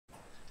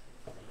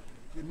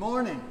Good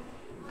morning.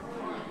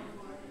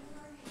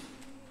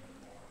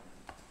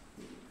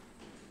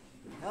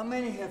 How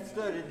many have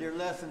studied their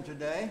lesson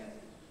today?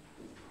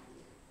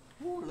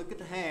 Ooh, look at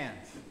the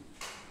hands.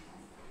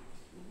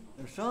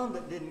 There's some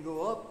that didn't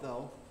go up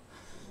though.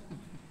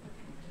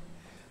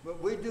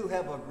 But we do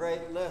have a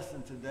great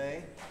lesson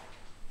today.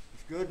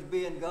 It's good to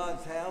be in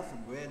God's house.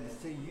 I'm glad to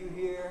see you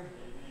here.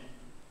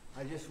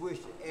 I just wish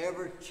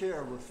every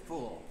chair was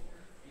full.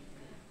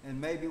 And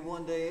maybe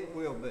one day it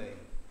will be.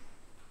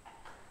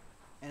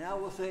 And I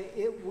will say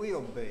it will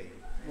be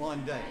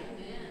one day.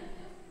 Amen.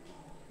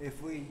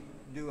 If we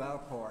do our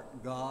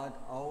part. God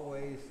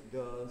always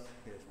does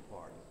his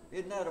part.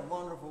 Isn't that a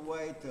wonderful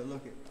way to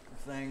look at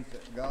the things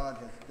that God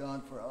has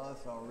done for us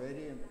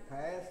already in the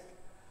past?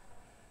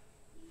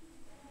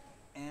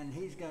 And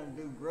he's going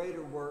to do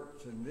greater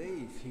works than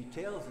these. He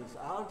tells us,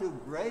 I'll do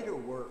greater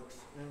works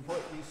than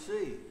what you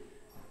see.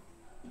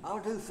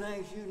 I'll do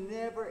things you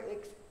never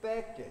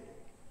expected.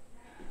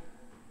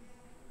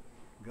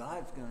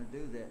 God's going to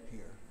do that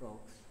here,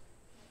 folks.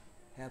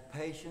 Have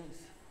patience,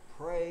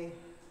 pray,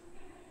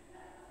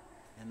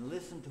 and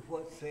listen to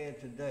what's said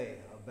today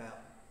about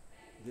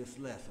this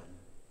lesson.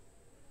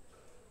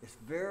 It's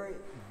very,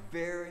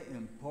 very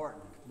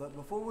important. But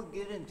before we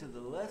get into the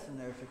lesson,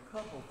 there's a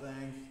couple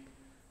things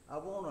I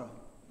want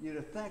you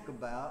to think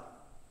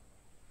about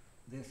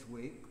this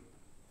week.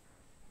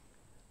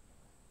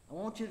 I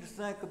want you to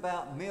think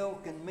about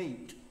milk and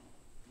meat.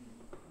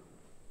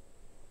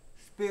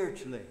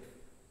 Spiritually.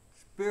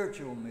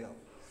 Spiritual milk,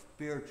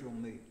 spiritual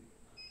meat.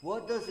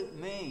 What does it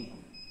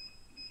mean?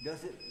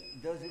 Does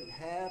it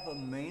have a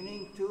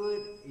meaning to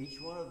it, each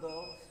one of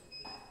those?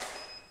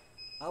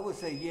 I would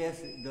say yes,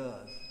 it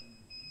does.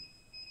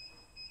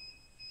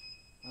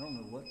 I don't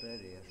know what that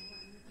is.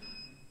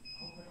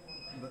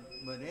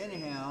 But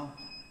anyhow,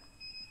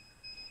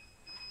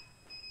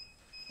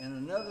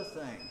 and another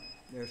thing,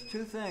 there's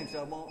two things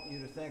I want you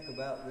to think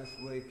about this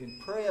week and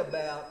pray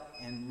about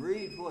and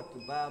read what the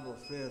Bible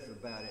says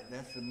about it.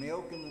 That's the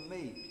milk and the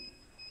meat.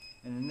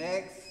 And the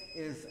next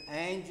is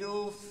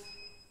angels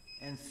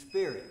and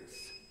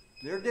spirits.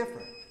 They're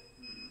different.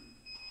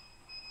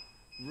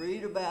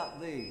 Read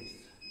about these.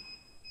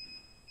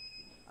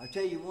 I'll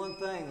tell you one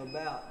thing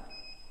about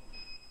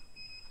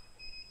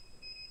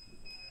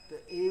the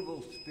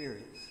evil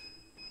spirits.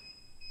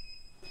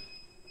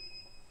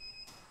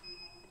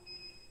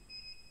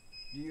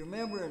 Do you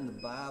remember in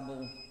the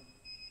Bible,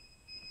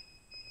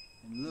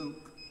 in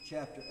Luke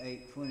chapter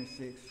 8,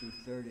 26 through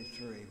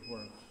 33,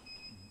 where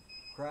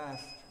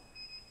Christ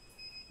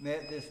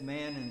met this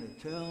man in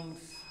the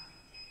tombs,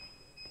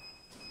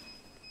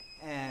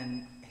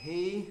 and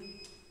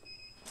he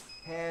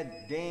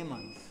had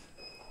demons,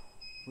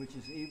 which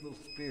is evil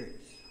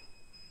spirits.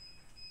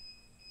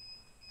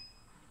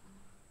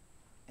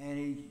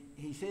 And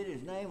he said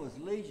his name was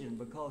Legion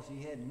because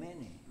he had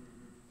many.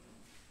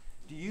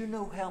 Do you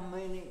know how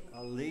many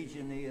a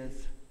legion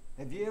is?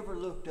 Have you ever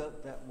looked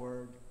up that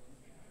word?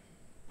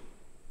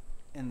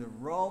 In the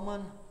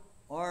Roman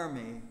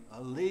army, a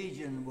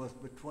legion was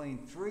between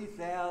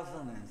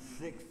 3,000 and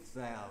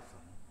 6,000.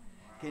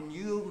 Can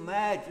you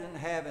imagine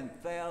having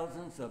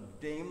thousands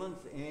of demons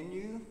in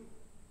you?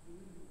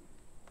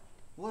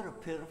 What a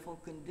pitiful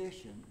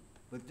condition.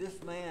 But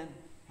this man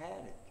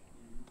had it.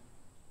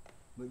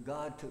 But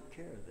God took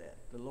care of that.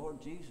 The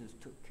Lord Jesus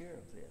took care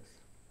of this.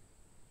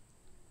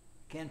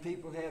 Can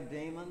people have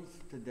demons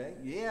today?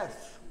 Yes.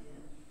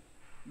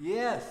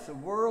 Yes, the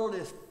world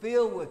is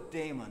filled with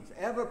demons.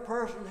 Every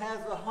person has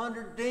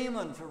 100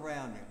 demons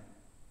around him.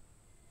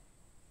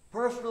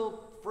 Personal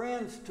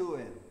friends to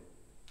him.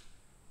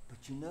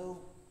 But you know,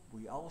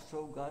 we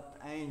also got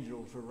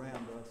angels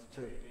around us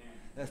too.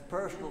 That's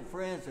personal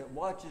friends that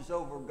watches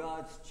over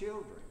God's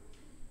children.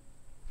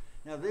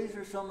 Now these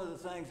are some of the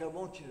things I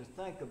want you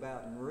to think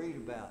about and read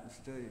about and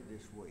study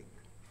this week.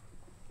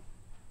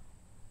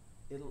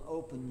 It'll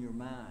open your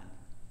mind.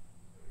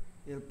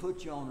 It'll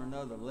put you on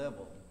another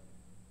level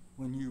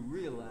when you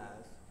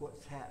realize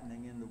what's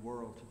happening in the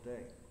world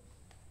today.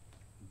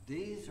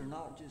 These are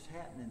not just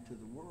happening to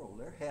the world.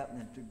 They're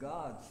happening to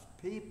God's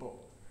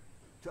people,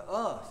 to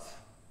us.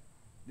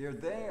 They're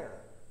there.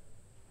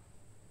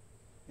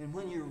 And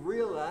when you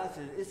realize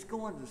it, it's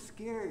going to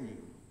scare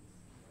you.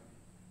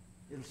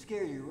 It'll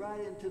scare you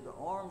right into the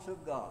arms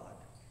of God,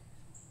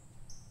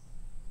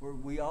 where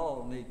we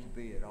all need to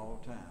be at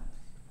all times.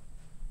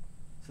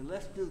 So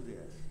let's do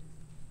this.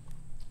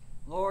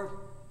 Lord,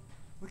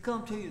 we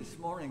come to you this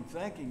morning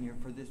thanking you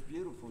for this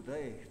beautiful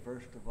day,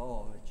 first of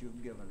all, that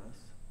you've given us.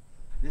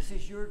 This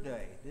is your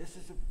day. This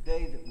is a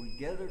day that we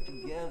gather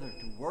together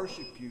to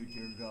worship you,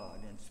 dear God,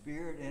 in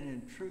spirit and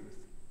in truth.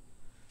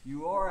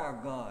 You are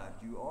our God.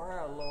 You are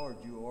our Lord.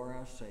 You are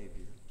our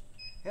Savior.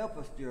 Help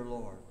us, dear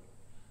Lord,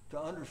 to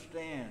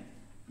understand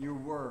your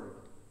word,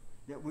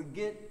 that we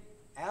get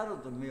out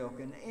of the milk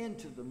and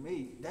into the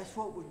meat. That's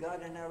what we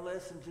got in our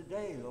lesson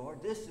today,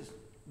 Lord. This is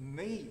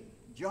meat.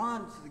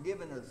 John's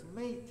giving us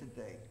meat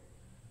today.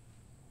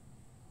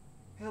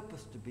 Help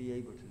us to be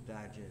able to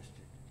digest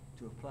it,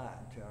 to apply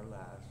it to our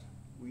lives.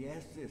 We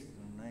ask this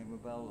in the name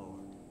of our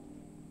Lord.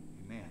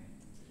 Amen.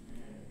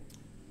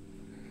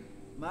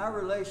 My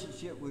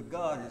relationship with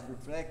God is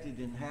reflected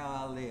in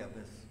how I live,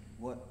 is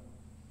what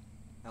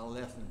our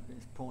lesson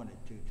is pointed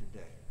to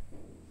today.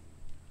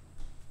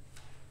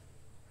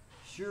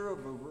 Sure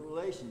of a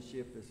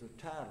relationship is the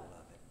title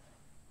of it.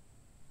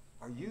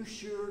 Are you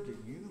sure that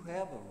you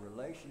have a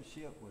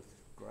relationship with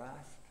Christ,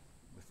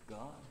 with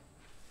God?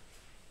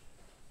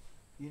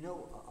 You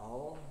know,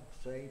 all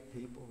saved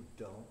people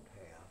don't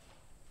have.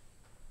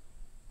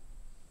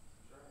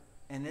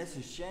 And it's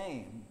a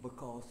shame,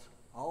 because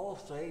all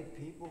saved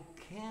people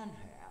can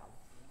have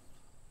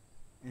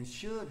and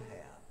should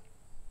have.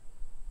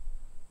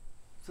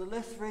 So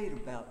let's read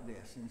about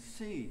this and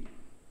see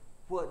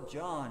what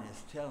John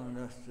is telling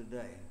us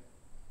today.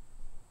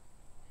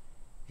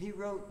 He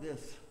wrote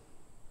this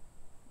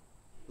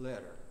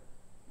letter.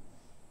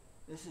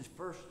 This is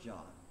 1 John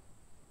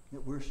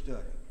that we're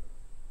studying.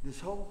 This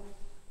whole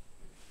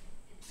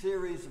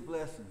series of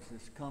lessons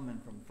is coming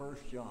from 1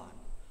 John.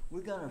 We're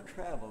going to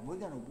travel. We're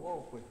going to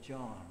walk with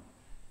John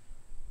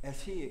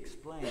as he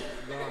explains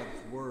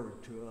God's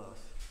word to us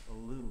a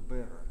little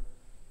better.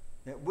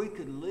 That we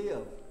could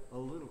live a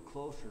little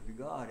closer to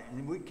God.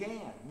 And we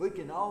can. We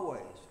can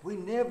always. We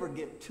never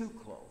get too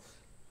close.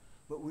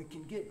 But we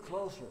can get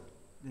closer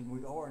than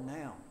we are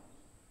now.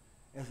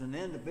 As an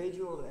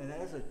individual and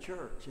as a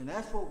church. And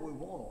that's what we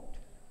want.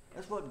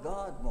 That's what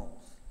God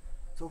wants.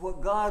 So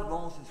what God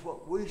wants is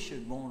what we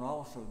should want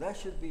also. That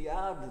should be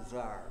our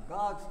desire.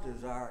 God's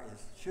desire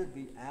should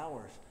be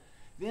ours.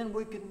 Then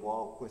we can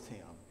walk with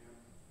him.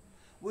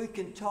 We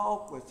can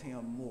talk with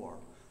him more.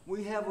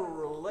 We have a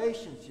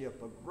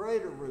relationship, a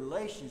greater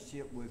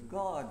relationship with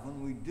God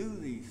when we do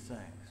these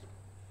things.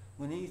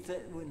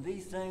 When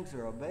these things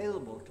are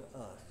available to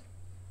us.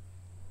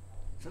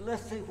 So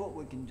let's see what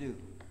we can do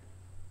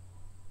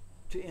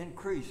to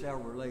increase our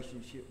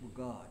relationship with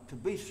God. To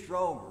be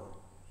stronger.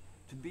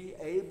 To be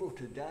able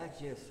to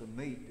digest the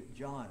meat that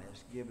John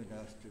has given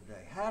us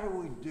today. How do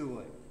we do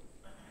it?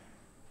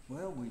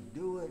 Well, we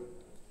do it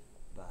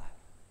by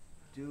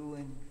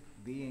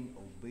being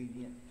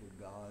obedient to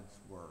God's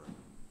word.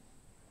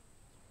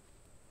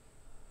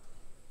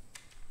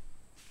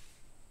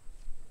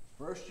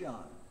 1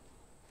 John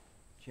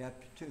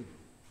chapter 2,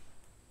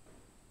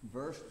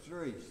 verse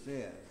 3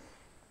 says,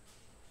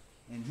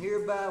 "And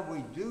hereby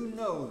we do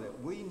know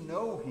that we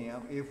know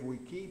him if we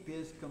keep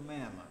his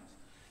commandments."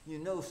 You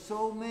know,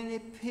 so many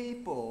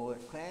people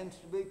that claims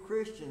to be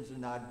Christians,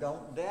 and I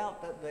don't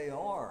doubt that they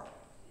are,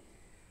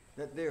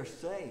 that they're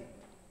saved,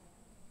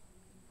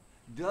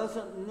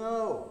 doesn't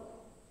know.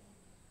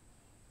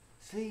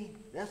 See,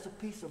 that's a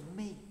piece of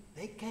meat.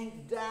 They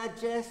can't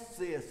digest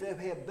this. They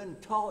have been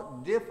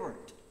taught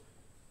different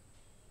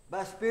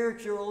by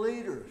spiritual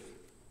leaders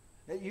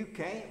that you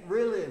can't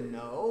really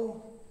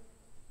know.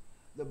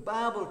 The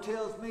Bible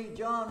tells me,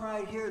 John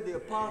right here, the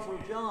Apostle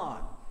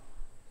John,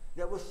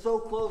 that was so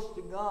close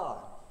to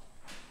God,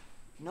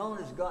 known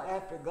as God,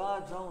 after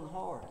God's own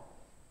heart.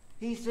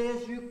 He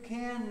says you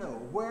can know,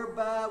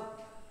 whereby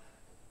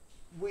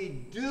we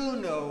do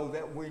know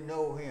that we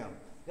know him.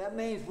 That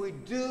means we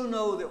do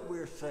know that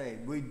we're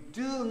saved. We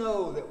do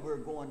know that we're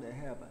going to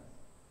heaven.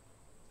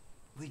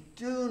 We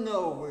do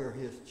know we're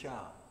his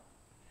child.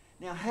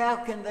 Now,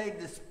 how can they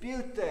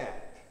dispute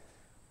that?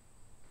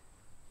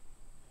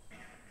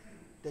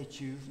 They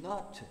choose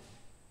not to.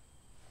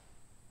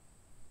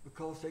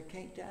 Because they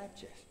can't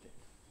digest it.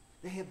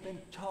 They have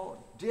been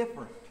taught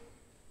different.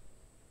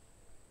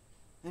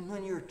 And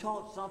when you're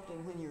taught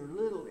something when you're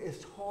little,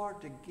 it's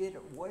hard to get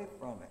away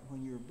from it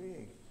when you're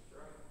big.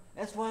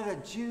 That's why the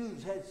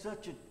Jews had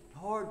such a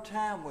hard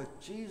time with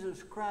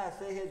Jesus Christ.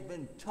 They had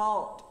been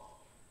taught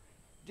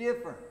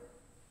different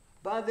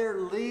by their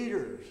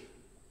leaders.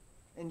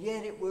 And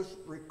yet it was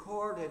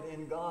recorded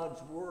in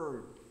God's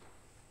word.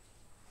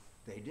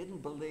 They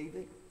didn't believe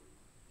it.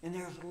 And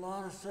there's a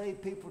lot of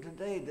saved people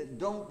today that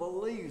don't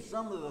believe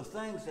some of the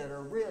things that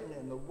are written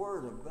in the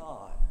Word of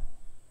God.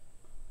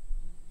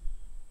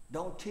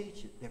 Don't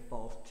teach it. They're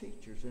false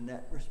teachers in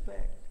that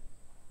respect.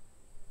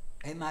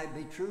 They might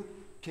be true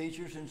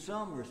teachers in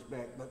some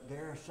respect, but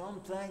there are some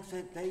things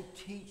that they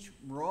teach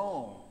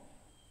wrong.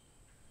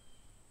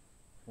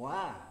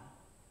 Why?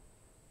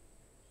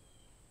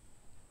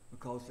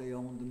 Because they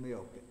own the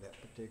milk at that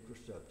particular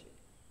subject.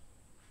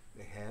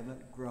 They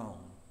haven't grown.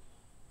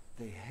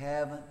 They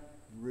haven't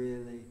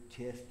really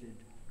tested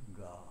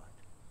God.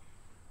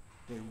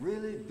 They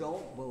really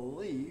don't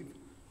believe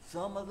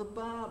some of the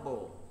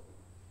Bible.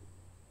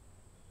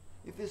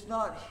 If it's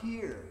not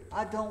here,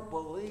 I don't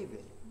believe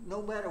it,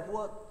 no matter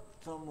what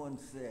someone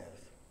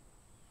says.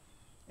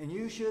 And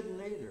you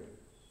shouldn't either.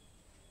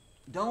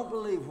 Don't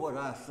believe what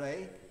I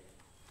say.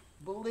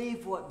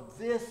 Believe what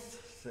this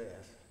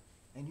says,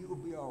 and you will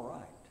be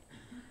all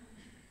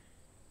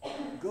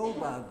right. Go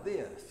by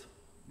this.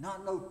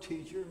 Not no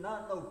teacher,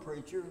 not no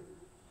preacher,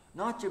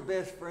 not your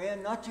best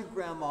friend, not your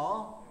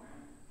grandma,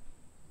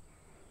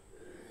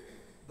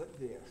 but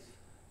this.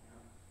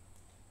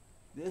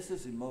 This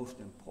is the most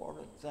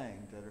important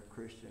thing that a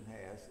Christian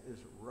has, is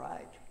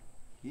right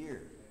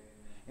here.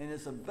 And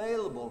it's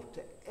available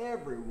to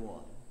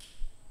everyone.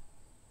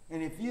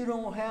 And if you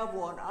don't have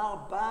one,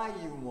 I'll buy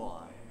you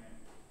one.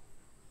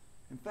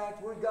 In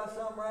fact, we've got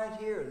some right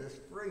here that's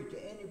free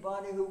to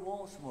anybody who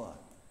wants one.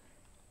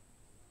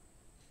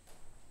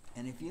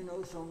 And if you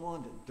know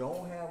someone that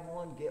don't have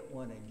one, get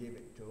one and give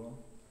it to them.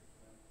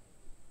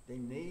 They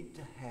need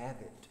to have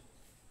it.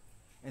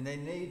 And they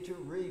need to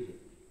read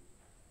it.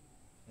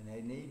 And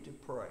they need to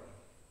pray.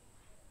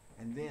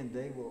 And then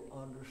they will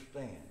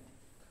understand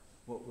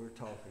what we're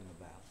talking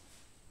about.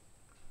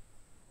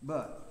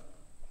 But,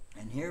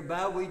 and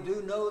hereby we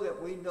do know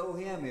that we know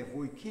him if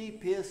we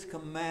keep his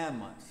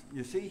commandments.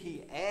 You see,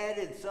 he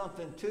added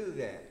something to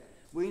that.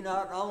 We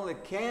not only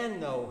can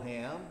know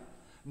him,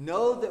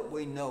 know that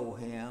we know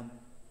him.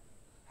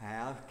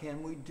 How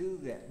can we do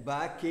that?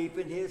 By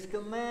keeping his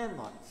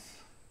commandments.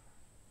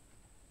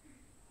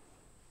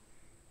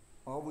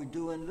 Are we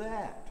doing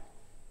that?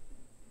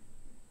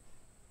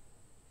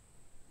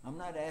 I'm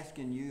not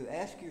asking you.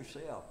 Ask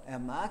yourself,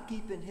 am I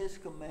keeping his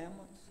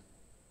commandments?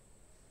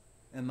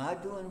 Am I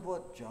doing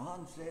what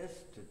John says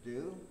to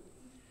do?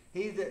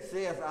 He that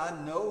says, I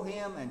know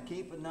him and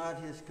keepeth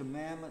not his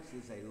commandments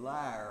is a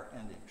liar,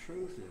 and the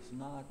truth is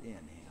not in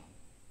him.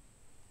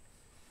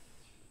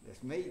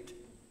 This meat,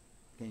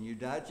 can you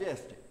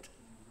digest it?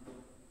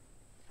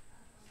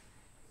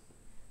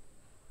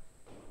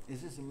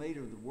 Is this the meat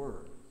of the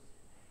word?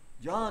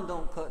 John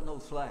don't cut no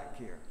slack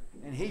here.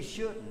 And he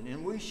shouldn't,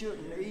 and we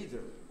shouldn't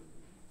either.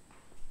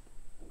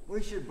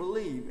 We should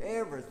believe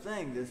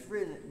everything that's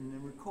written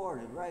and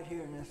recorded right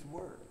here in this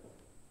word.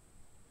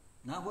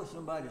 Not what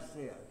somebody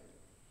said.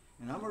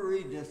 And I'm going to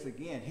read this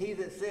again. He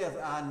that says,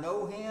 I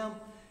know him,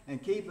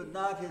 and keepeth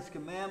not his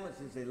commandments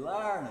is a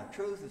liar, and the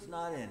truth is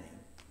not in him.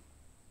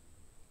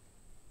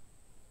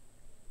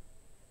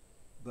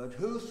 But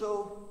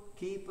whoso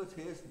keepeth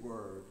his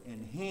word,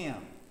 in him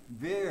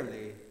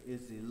verily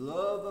is the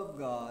love of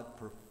God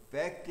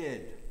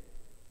perfected.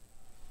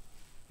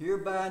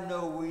 Hereby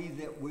know we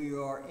that we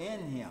are in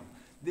him.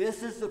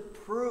 This is the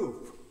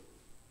proof,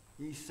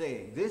 he's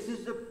saying. This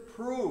is the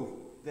proof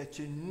that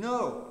you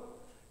know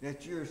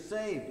that you're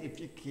saved if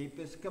you keep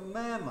his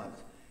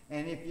commandments.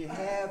 And if you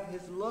have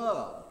his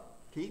love,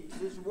 keeps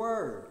his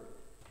word.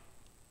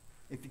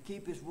 If you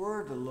keep his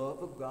word, the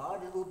love of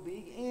God, it will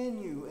be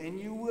in you. And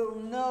you will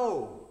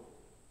know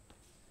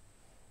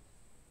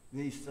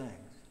these things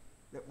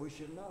that we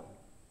should know.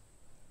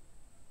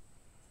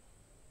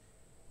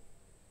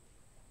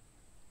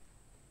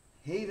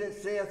 He that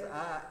saith,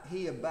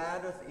 he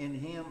abideth in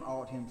him,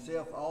 ought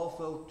himself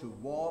also to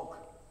walk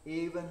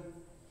even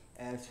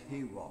as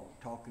he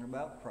walked. Talking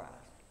about Christ.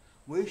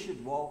 We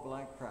should walk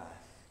like Christ.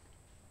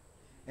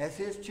 As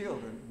his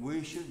children,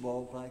 we should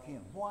walk like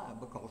him. Why?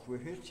 Because we're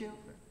his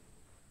children.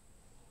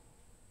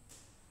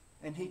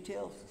 And he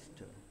tells us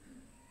to.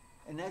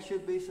 And that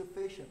should be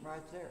sufficient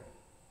right there.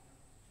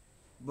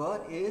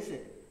 But is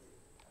it?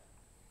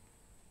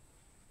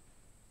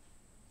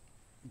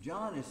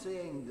 John is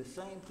saying the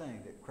same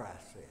thing that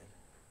Christ said.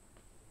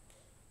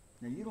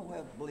 Now, you don't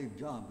have to believe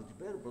John, but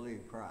you better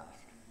believe Christ.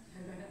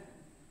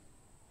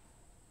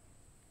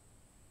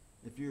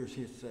 If you're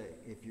saved,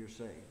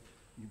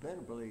 you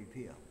better believe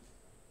him.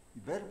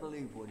 You better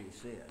believe what he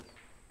says.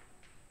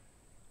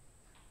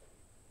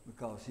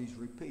 Because he's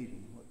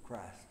repeating what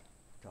Christ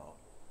taught.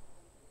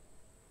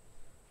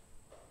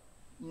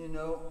 You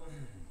know,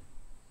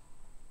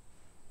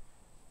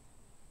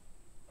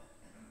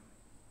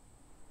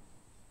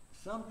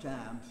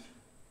 sometimes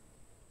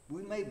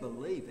we may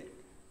believe it.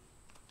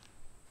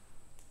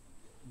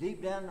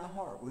 Deep down in our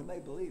heart, we may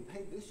believe,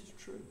 hey, this is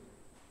true.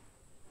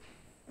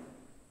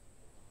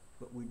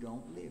 But we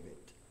don't live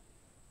it.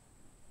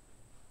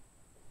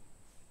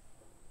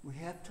 We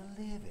have to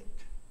live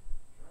it.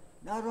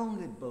 Not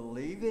only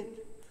believe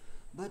it,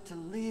 but to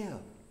live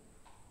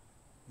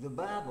the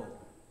Bible.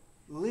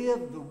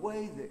 Live the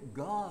way that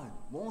God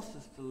wants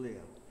us to live.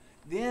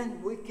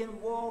 Then we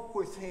can walk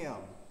with him.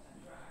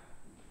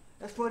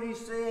 That's what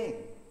he's saying.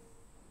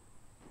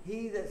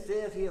 He that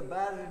says he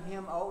abideth in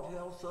him ought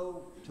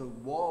also to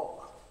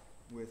walk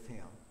with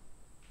him.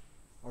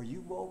 Are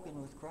you walking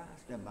with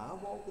Christ? Am I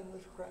walking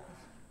with Christ?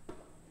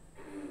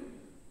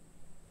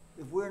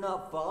 If we're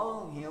not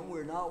following him,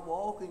 we're not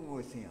walking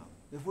with him.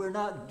 If we're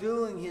not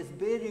doing his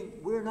bidding,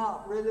 we're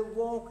not really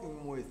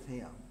walking with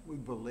him. We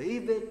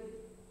believe it,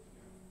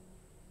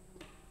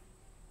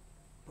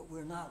 but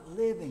we're not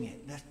living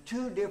it. That's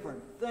two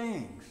different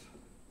things.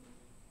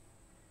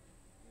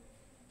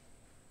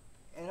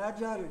 And I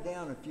jotted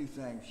down a few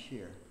things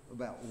here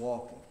about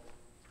walking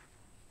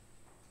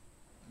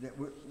that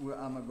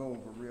I'm going to go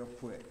over real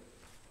quick.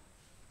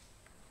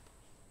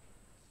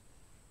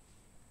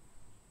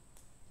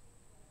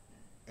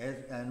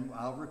 And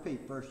I'll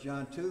repeat, 1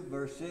 John 2,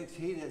 verse 6,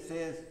 he that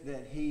says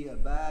that he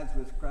abides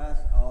with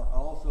Christ ought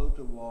also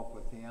to walk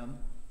with him.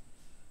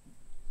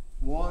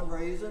 One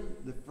reason,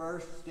 the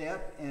first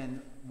step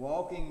in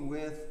walking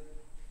with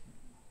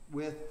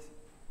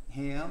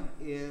him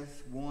is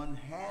one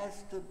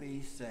has to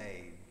be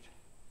saved.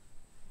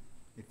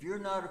 If you're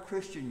not a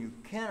Christian, you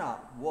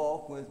cannot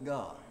walk with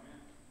God.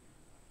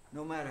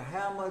 no matter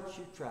how much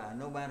you try,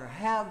 no matter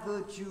how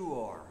good you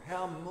are,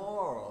 how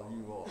moral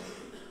you are,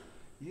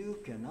 you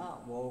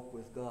cannot walk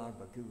with God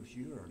because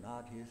you are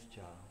not His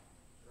child.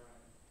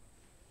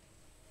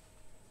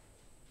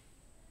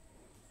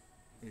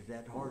 Is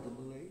that hard to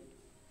believe?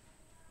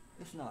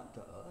 It's not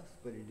to us,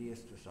 but it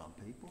is to some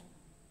people.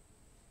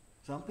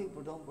 Some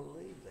people don't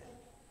believe that.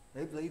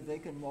 They believe they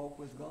can walk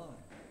with God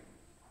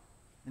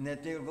and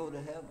that they'll go to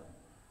heaven.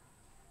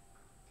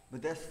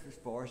 But that's as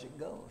far as it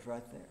goes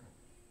right there.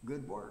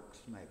 Good works,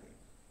 maybe.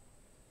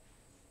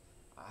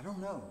 I don't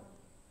know.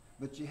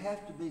 But you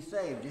have to be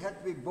saved. You have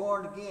to be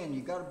born again.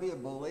 You've got to be a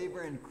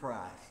believer in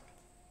Christ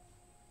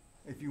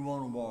if you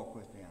want to walk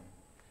with Him.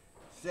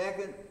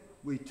 Second,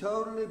 we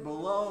totally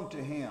belong to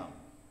Him.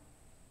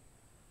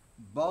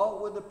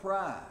 Bought with a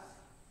price.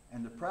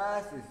 And the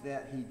price is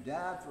that He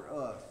died for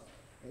us.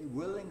 A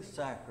willing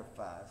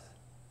sacrifice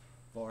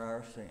for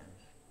our sins.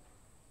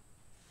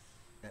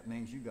 That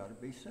means you've got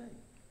to be saved.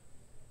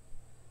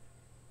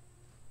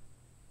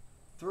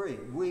 3,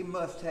 we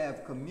must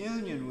have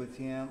communion with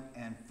Him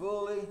and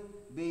fully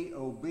be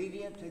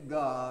obedient to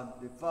God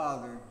the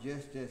Father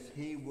just as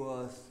He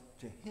was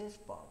to His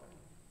Father.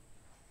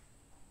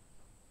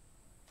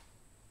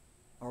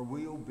 Are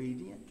we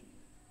obedient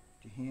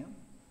to Him?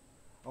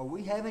 Are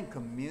we having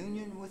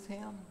communion with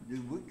Him? Do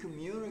we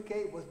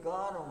communicate with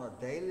God on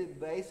a daily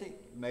basis,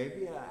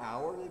 maybe an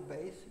hourly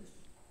basis?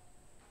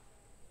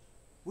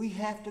 We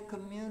have to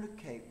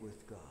communicate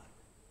with God.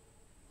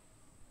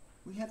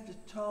 We have to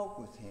talk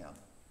with Him.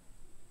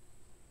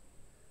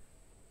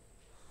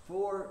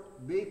 4,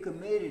 be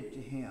committed to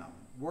Him.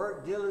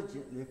 Work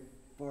diligently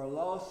for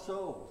lost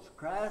souls.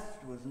 Christ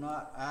was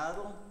not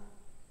idle,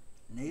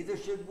 neither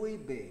should we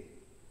be.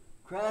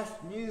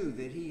 Christ knew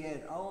that He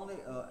had only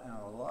an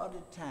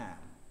allotted time,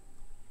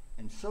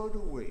 and so do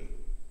we.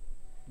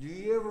 Do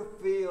you ever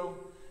feel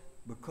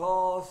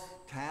because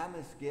time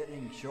is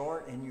getting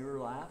short in your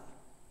life,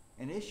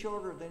 and it's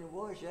shorter than it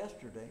was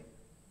yesterday,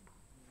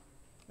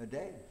 a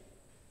day.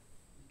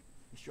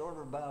 It's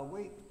shorter by a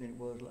week than it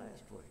was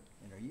last week,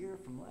 and a year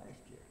from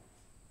last year.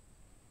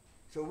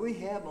 So we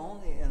have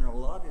only an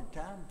allotted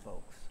time,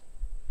 folks.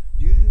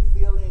 Do you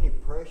feel any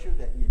pressure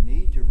that you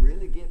need to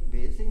really get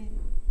busy?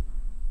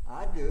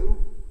 I do.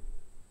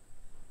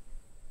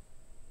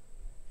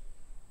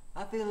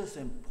 I feel it's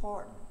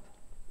important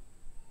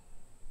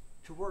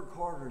to work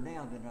harder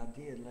now than I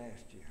did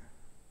last year.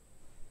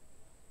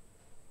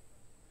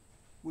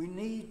 We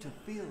need to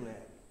feel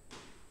that.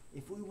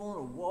 If we want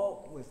to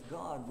walk with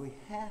God, we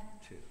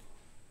have to.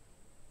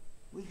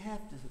 We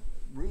have to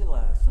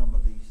realize some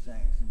of these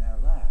things in our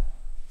life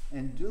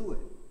and do it.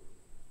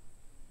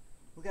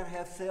 We've got to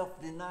have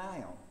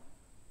self-denial.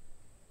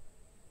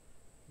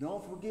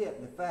 Don't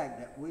forget the fact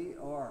that we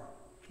are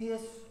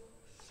His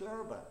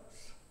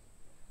servants.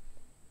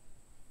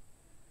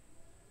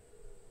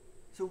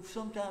 So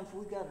sometimes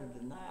we've got to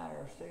deny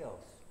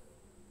ourselves.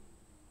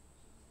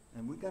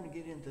 And we're going to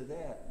get into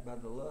that by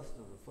the lust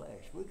of the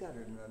flesh. We've got to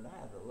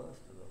deny the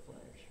lust of the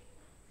flesh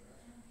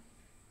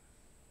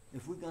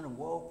if we're going to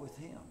walk with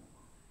Him.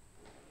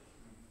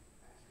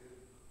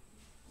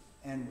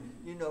 And,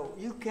 you know,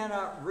 you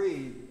cannot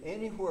read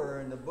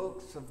anywhere in the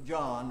books of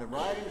John, the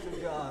writings of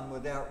John,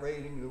 without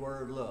reading the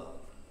word love.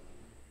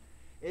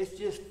 It's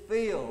just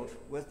filled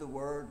with the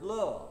word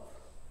love.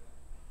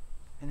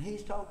 And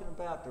he's talking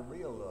about the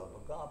real love,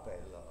 agape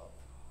love.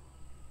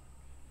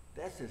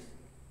 That's as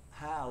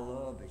high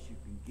love as you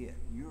can get.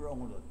 You're on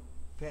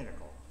the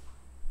pinnacle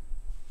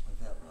of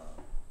that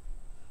love.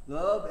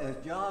 Love, as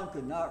John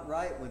could not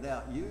write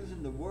without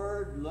using the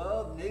word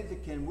love, neither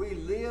can we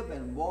live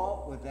and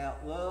walk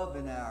without love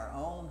in our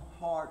own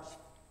hearts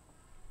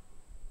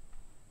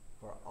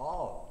for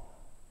all.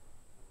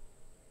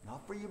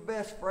 Not for your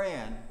best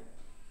friend,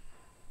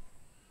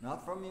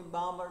 not from your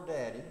mom or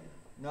daddy,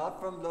 not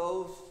from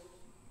those,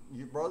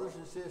 your brothers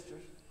and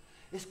sisters.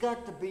 It's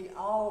got to be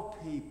all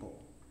people,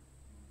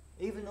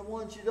 even the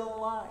ones you don't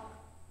like.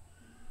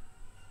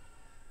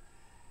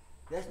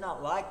 That's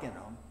not liking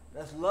them.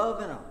 That's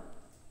loving them.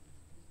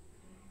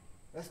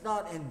 That's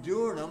not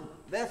enduring them.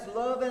 That's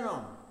loving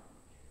them.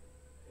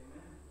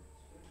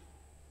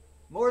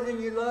 More than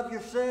you love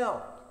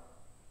yourself.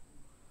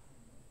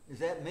 Is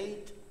that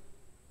meat?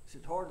 Is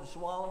it hard to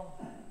swallow?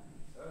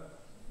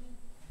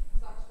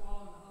 It's like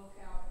swallowing the whole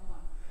cow at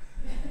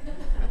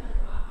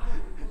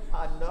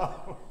once. I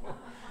know.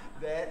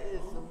 That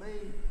is the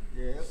meat.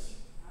 Yes.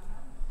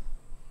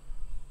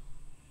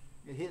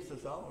 It hits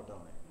us all,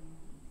 don't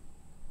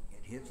it?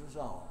 It hits us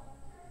all.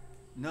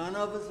 None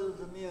of us is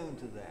immune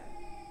to that.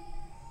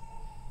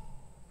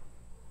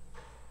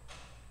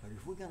 But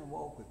if we're going to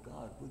walk with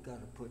God, we've got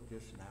to put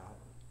this in our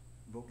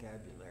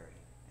vocabulary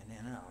and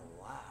in our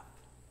life.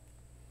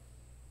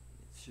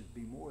 It should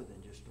be more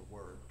than just a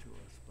word to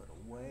us, but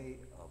a way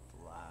of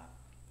life.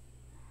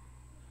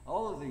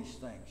 All of these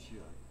things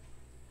should.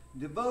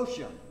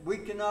 Devotion. We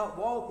cannot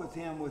walk with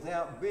Him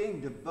without being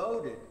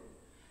devoted.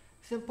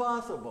 It's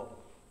impossible.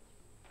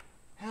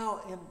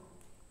 How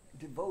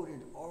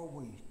devoted are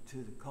we to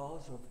the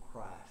cause of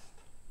Christ?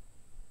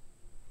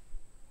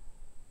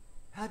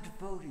 how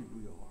devoted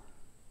we are.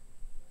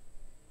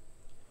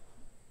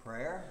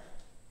 Prayer,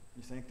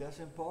 you think that's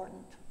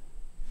important?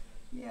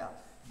 Yes.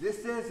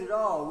 This says it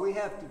all. We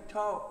have to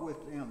talk with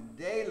him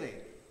daily,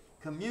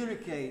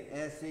 communicate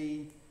as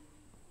he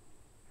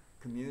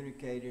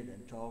communicated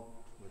and talked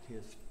with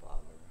his Father.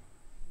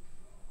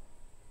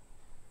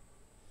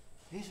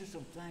 These are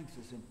some things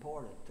that's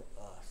important to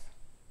us.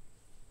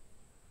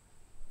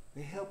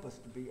 They help us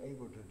to be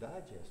able to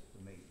digest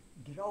the meat.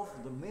 Get off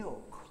of the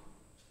milk.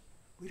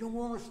 We don't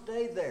want to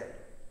stay there.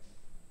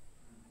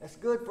 That's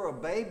good for a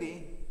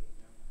baby.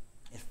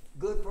 It's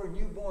good for a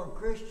newborn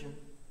Christian.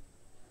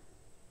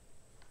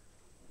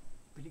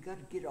 But you got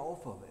to get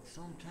off of it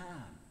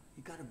sometime.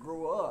 You got to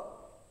grow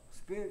up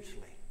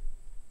spiritually,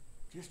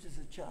 just as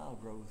a child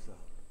grows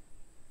up.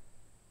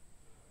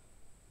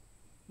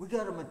 We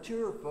got to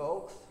mature,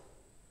 folks,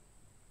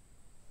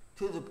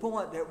 to the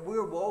point that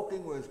we're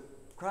walking with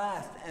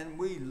Christ and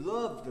we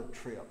love the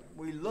trip.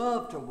 We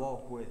love to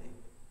walk with him.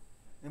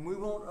 And we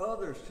want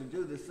others to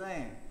do the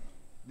same.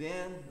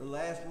 Then the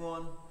last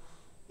one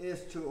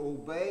is to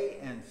obey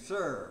and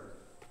serve.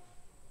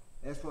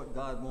 That's what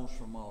God wants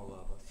from all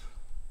of us.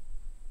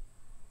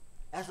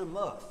 As a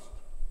must,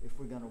 if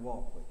we're going to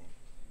walk with him.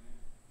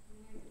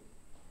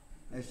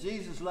 As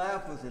Jesus'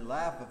 life was a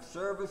life of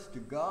service to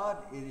God,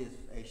 it is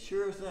a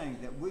sure thing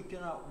that we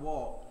cannot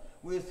walk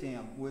with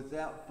him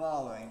without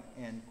following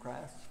in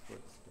Christ's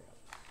footsteps.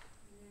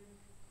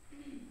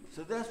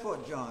 So that's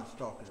what John's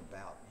talking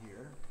about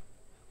here.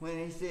 When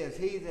he says,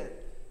 he that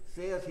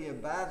says he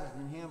abideth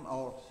in him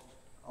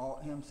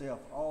himself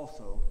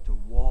also to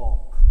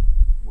walk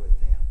with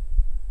him.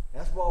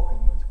 That's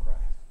walking with Christ.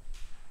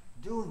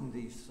 Doing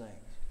these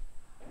things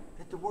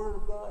that the Word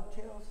of God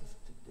tells us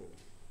to do.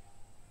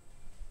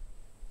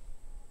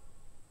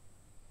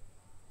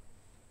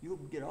 You'll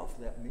get off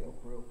that milk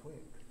real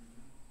quick.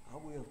 I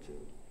will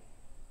too.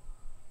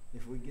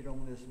 If we get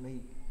on this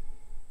meat,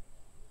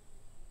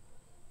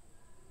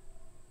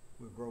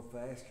 we'll grow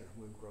faster.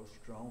 We'll grow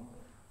stronger.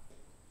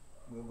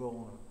 We'll go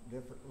on a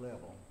different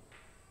level.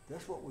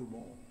 That's what we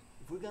want.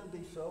 If we're going to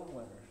be soul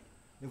winners,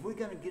 if we're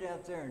going to get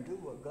out there and do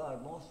what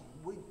God wants,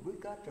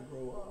 we've got to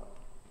grow up.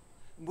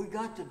 We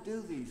got to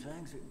do these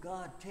things that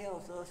God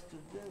tells us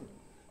to do.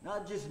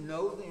 Not just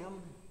know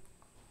them.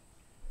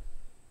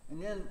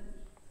 And then,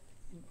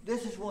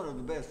 this is one of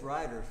the best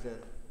writers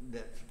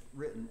that's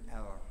written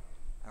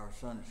our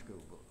Sunday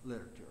school book,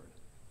 literature.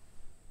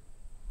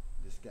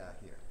 This guy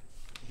here.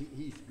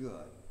 He's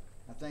good.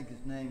 I think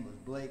his name was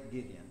Blake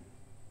Gideon.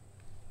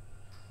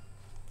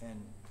 And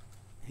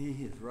he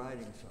is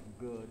writing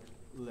some good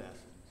lessons.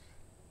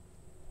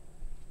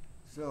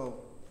 So,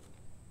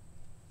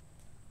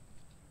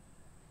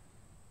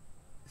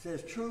 it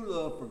says, true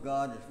love for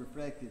God is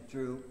reflected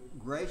through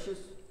gracious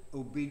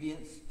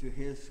obedience to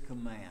his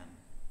command.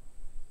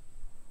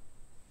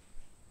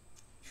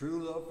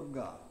 True love for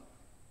God.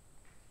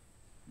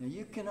 Now,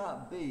 you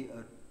cannot be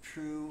a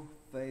true,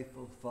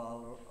 faithful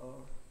follower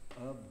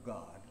of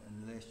God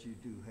unless you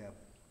do have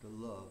the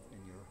love in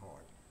your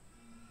heart,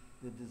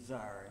 the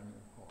desire in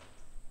your heart,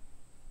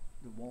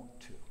 the want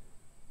to,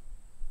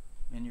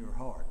 in your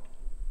heart,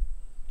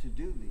 to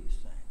do these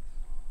things.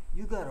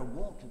 You got to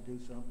want to do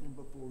something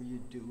before you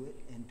do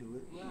it and do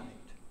it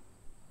right.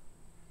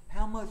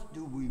 How much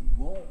do we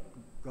want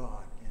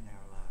God in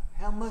our life?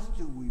 How much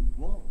do we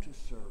want to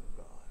serve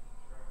God?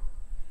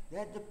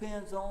 That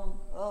depends on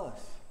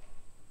us.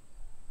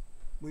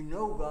 We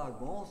know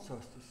God wants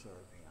us to serve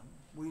him.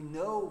 We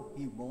know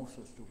he wants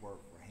us to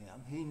work for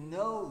him. He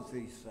knows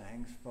these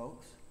things,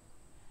 folks,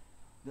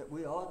 that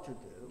we ought to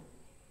do.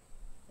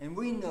 And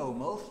we know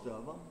most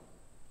of them.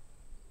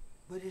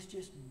 But it's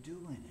just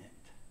doing it.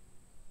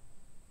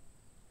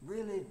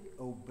 Really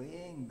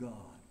obeying God.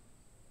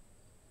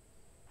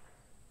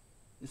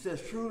 It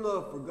says, true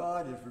love for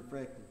God is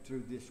reflected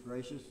through this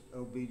gracious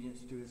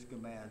obedience to his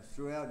commands.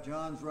 Throughout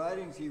John's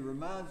writings, he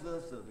reminds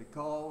us of the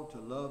call to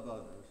love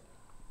others.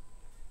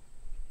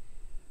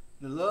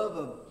 The love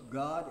of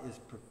God is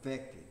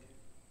perfected,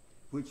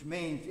 which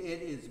means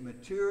it is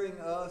maturing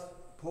us,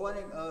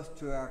 pointing us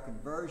to our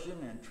conversion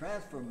and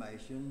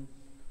transformation.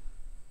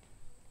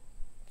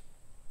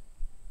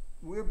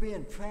 We're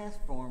being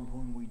transformed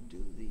when we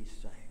do these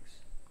things.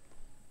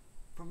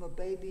 From a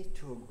baby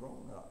to a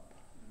grown-up.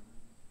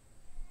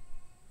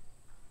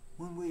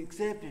 When we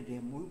accepted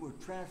him, we were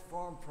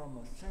transformed from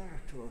a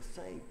sinner to a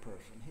saved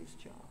person, his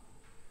child.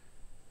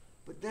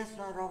 But that's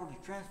not all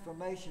the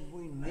transformation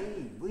we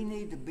need. We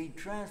need to be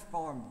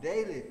transformed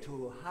daily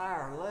to a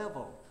higher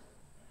level.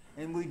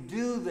 And we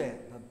do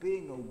that by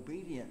being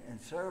obedient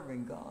and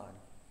serving God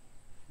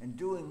and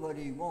doing what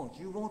he wants.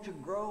 You want to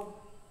grow?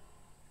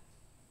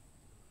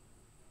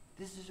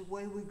 This is the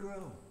way we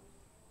grow.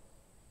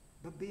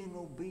 By being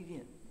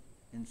obedient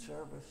in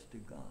service to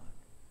God.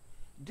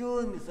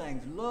 Doing the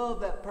things. Love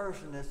that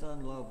person that's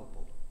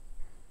unlovable.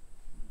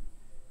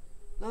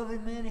 Love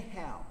him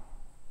anyhow.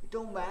 It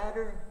don't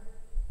matter.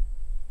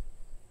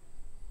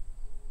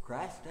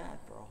 Christ died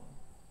for all.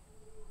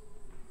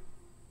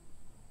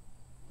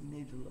 We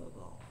need to love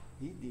all.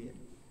 He did.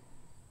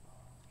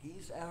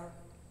 He's our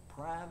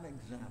prime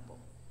example.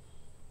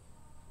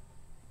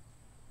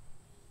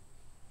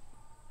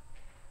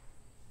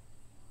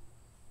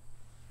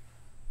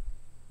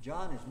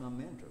 John is my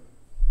mentor.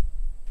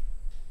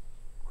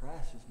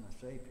 Christ is my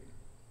Savior.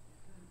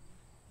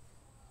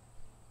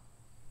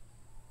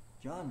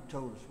 John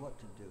told us what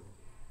to do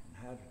and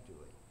how to do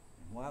it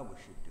and why we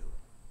should do it.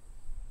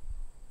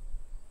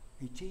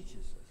 He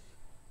teaches us,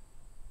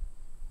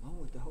 along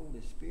with the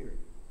Holy Spirit,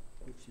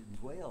 which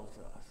indwells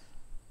us.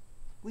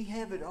 We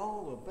have it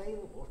all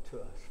available to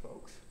us,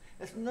 folks.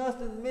 There's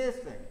nothing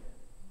missing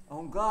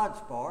on God's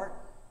part.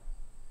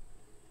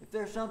 If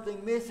there's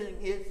something missing,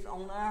 it's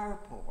on our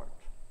part.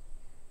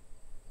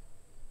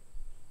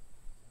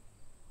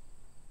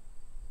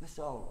 Let's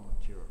all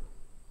mature.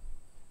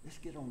 Let's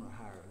get on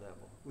a higher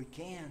level. We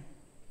can.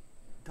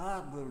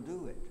 God will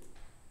do it.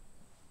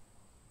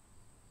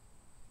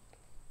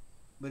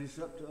 But it's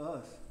up to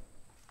us.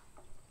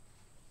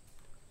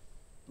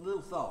 A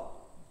little thought.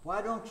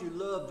 Why don't you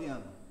love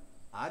them?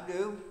 I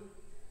do.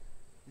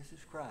 This is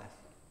Christ.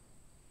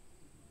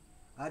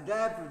 I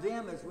died for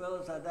them as well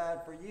as I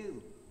died for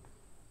you.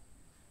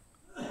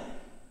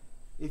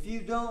 If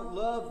you don't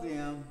love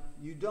them,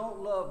 you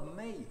don't love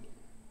me.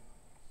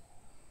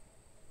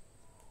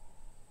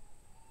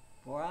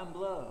 For I'm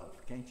loved.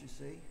 Can't you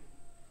see?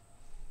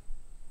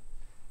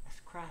 That's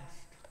Christ.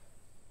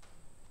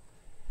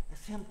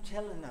 That's Him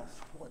telling us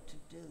what to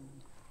do.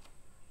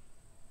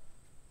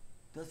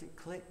 Does it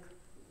click?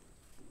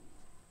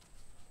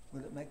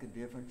 Will it make a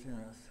difference in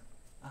us?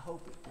 I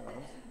hope it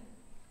does.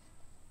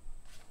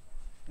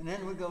 And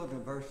then we go to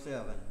verse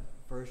 7,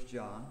 1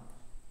 John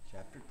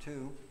chapter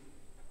 2.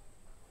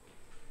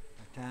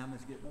 Our time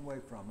is getting away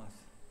from us.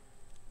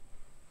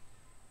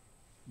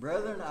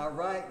 Brethren, I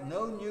write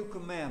no new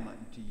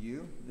commandment to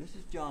you. This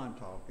is John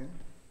talking.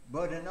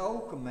 But an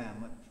old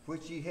commandment,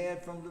 which ye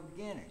had from the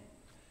beginning.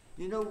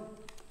 You know,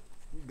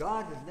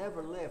 God has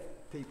never left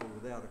people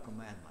without a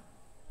commandment.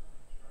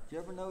 Did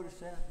you ever notice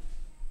that?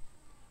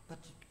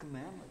 But the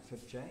commandments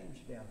have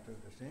changed down through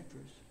the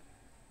centuries.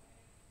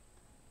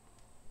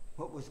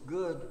 What was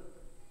good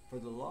for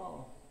the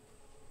law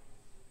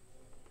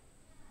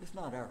is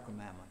not our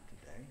commandment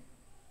today.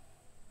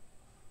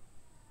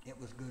 It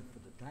was good for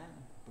the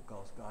time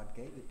because God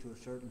gave it to a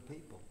certain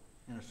people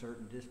in a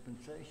certain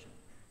dispensation,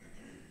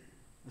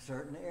 a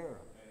certain era.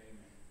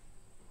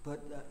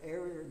 But the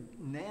era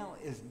now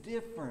is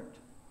different.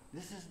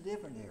 This is a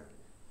different era.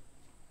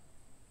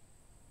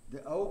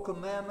 The old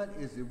commandment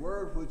is the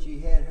word which ye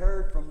had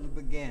heard from the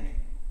beginning.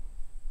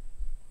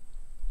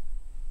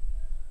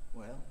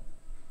 Well,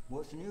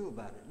 what's new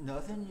about it?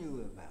 Nothing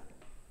new about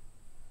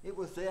it. It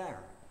was there.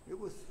 It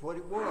was what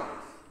it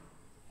was.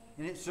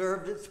 And it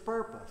served its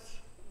purpose.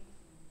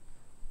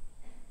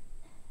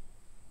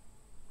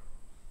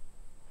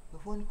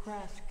 But when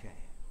Christ came,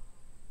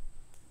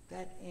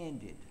 that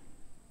ended.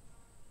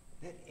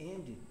 That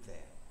ended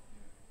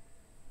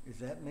that. Is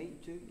that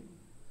meat to you?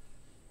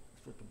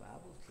 That's what the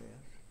Bible says.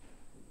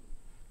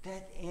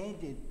 That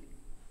ended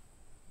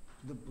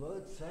the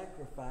blood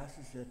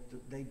sacrifices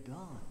that they've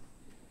done.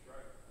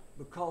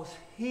 Because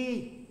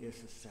He is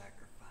the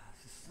sacrifice,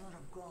 the Son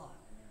of God.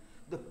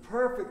 The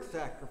perfect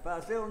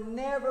sacrifice. They'll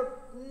never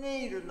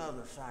need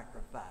another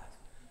sacrifice.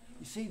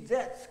 You see,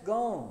 that's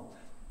gone.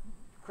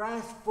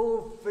 Christ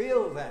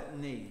fulfilled that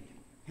need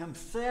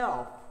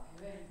Himself.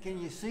 Amen.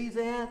 Can you see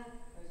that?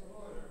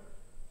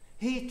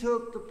 He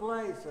took the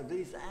place of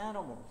these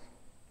animals.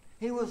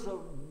 He was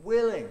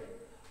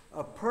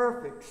a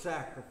perfect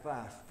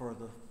sacrifice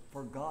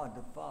for God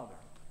the Father.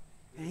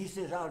 And He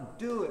says, I'll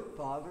do it,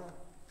 Father.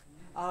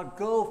 I'll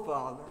go,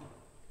 Father.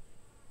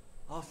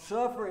 I'll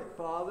suffer it,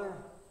 Father,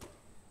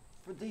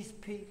 for these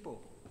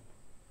people.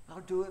 I'll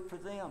do it for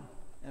them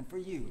and for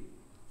you.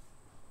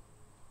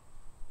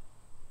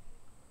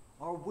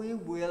 Are we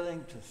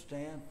willing to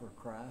stand for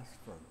Christ,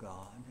 for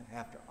God,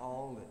 after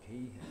all that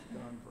He has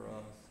done for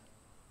us?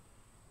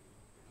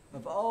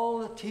 Of all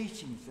the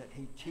teachings that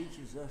He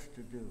teaches us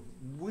to do,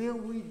 will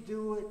we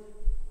do it?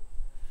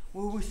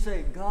 Will we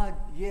say, God,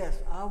 yes,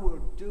 I will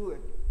do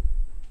it.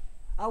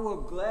 I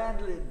will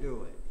gladly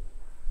do it.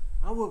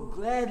 I will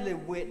gladly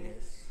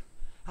witness.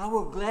 I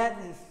will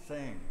gladly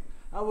sing.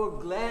 I will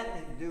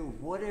gladly do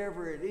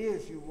whatever it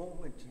is you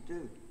want me to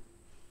do.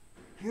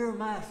 Here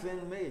am I,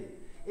 send me.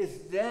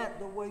 Is that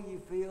the way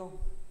you feel?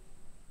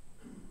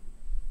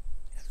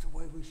 That's the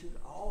way we should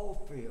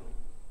all feel.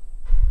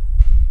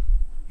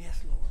 Yes,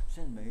 Lord,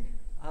 send me.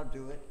 I'll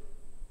do it.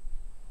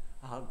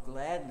 I'll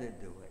gladly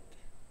do it.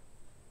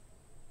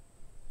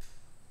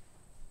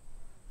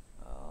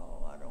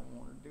 Oh, I don't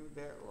want to do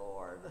that,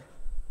 Lord.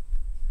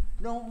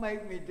 Don't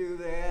make me do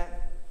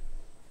that.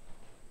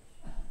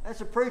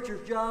 That's a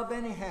preacher's job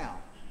anyhow.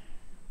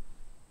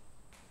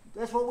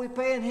 That's what we're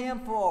paying him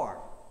for.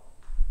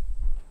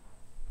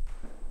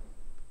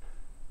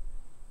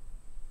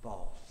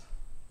 False.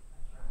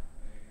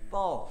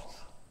 False.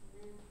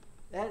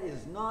 That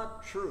is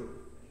not true.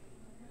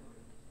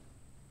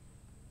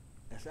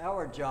 That's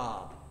our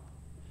job.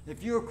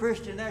 If you're a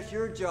Christian, that's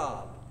your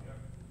job.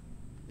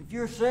 If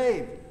you're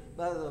saved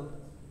by the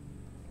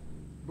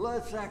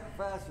blood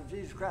sacrifice of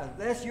Jesus Christ.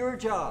 That's your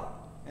job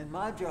and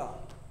my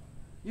job.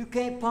 You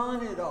can't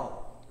pawn it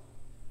all.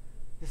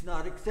 It's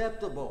not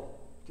acceptable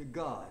to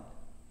God.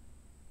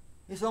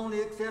 It's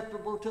only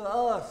acceptable to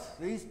us.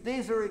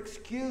 These are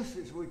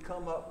excuses we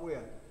come up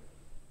with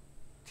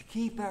to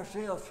keep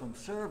ourselves from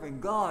serving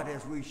God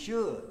as we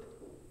should.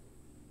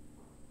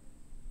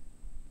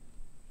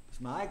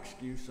 It's my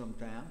excuse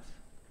sometimes.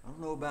 I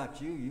don't know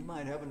about you. You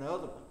might have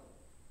another one.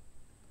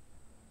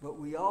 But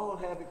we all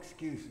have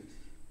excuses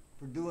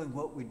for doing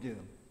what we do.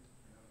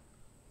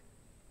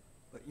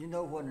 But you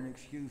know what an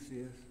excuse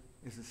is?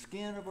 It's the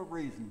skin of a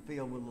reason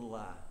filled with a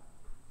lie.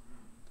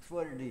 That's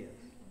what it is.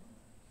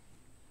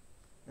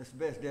 That's the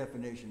best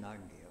definition I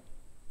can give.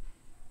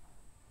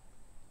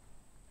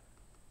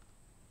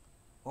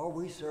 Are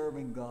we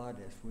serving God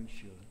as we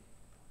should?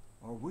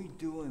 Are we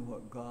doing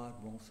what God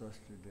wants us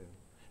to do?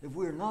 If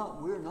we're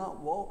not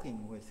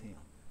walking with Him.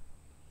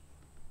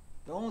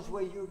 The only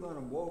way you're going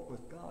to walk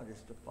with God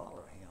is to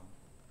follow Him.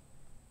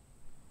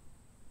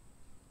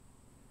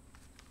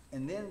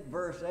 And then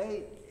verse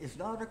 8 is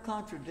not a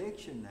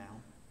contradiction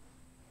now.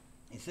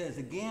 It says,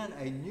 again,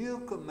 a new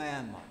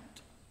commandment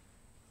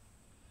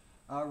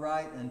I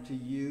write unto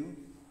you,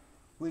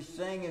 which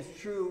saying is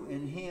true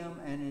in Him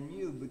and in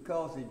you,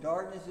 because the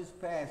darkness is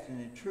past and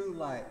the true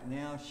light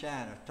now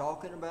shineth.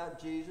 Talking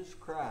about Jesus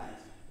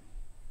Christ.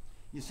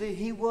 You see,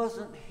 He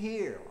wasn't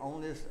here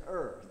on this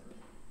earth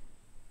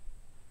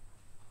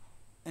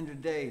in the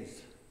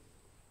days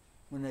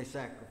when they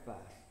sacrificed.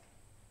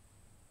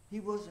 He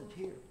wasn't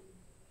here.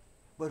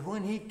 But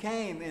when He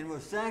came and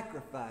was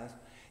sacrificed,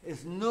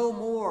 it's no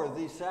more of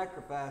these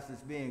sacrifices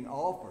being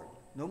offered.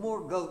 No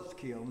more goats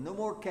killed, no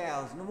more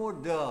cows, no more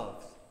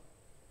doves.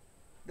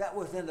 That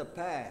was in the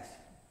past.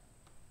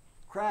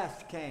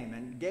 Christ came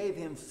and gave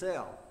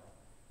Himself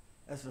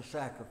as a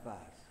sacrifice.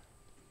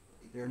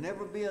 There'll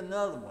never be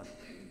another one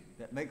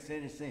that makes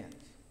any sense.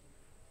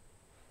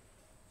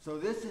 So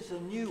this is a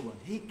new one.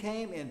 He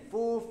came and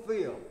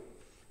fulfilled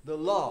the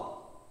law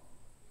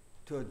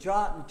to a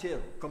jot and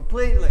tittle,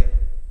 completely.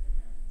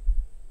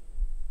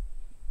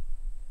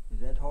 Is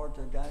that hard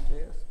to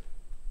digest?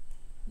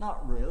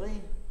 Not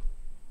really.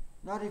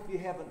 Not if you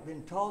haven't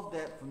been taught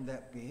that from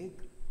that big,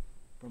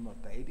 from a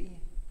baby.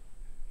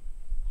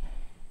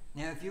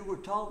 Now, if you were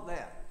taught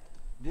that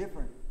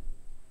different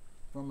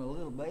from a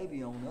little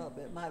baby on up,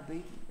 it might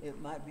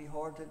be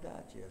hard to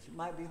digest. It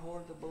might be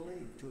hard to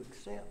believe, to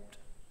accept.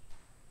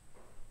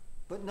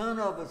 But none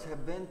of us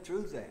have been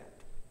through that.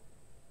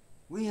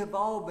 We have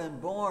all been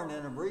born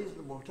in a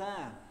reasonable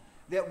time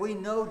that we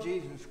know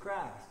Jesus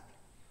Christ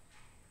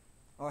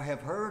or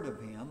have heard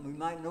of Him. We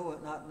might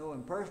not know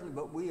Him personally,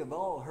 but we have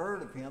all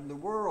heard of Him. The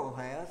world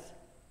has.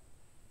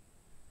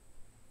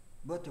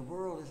 But the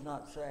world is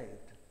not saved.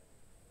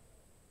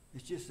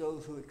 It's just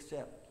those who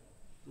accept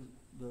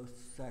the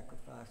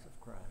sacrifice of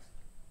Christ.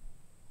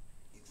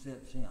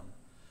 Accepts Him.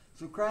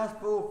 So Christ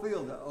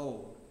fulfilled the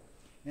old.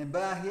 And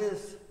by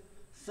His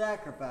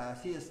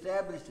sacrifice, He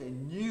established a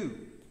new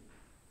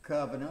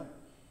covenant.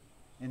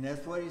 And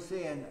that's what He's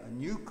saying, a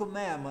new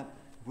commandment,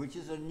 which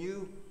is a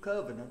new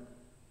covenant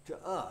to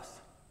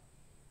us.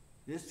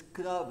 This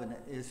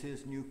covenant is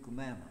His new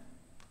commandment.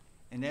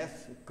 And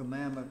that's the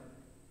commandment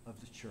of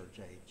the church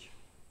age.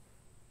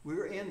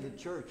 We're in the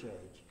church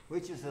age,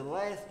 which is the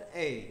last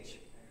age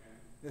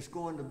that's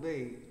going to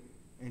be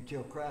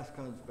until Christ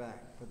comes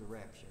back for the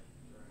rapture.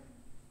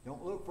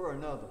 Don't look for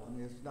another one.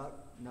 It's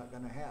not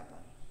going to happen.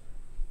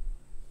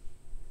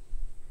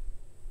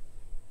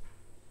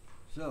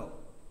 So,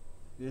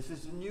 this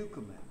is a new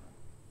commandment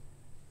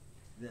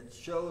that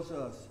shows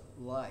us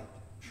light,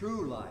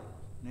 true light,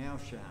 now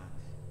shines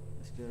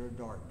instead of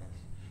darkness.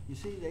 You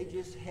see, they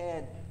just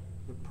had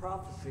the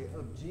prophecy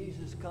of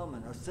Jesus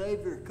coming, a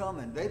Savior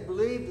coming. They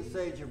believed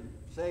the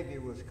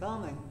Savior was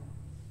coming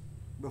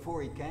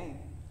before He came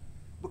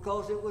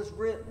because it was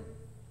written.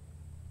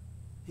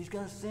 He's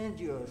going to send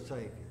you a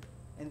Savior.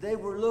 And they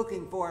were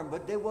looking for Him,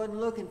 but they wasn't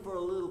looking for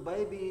a little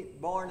baby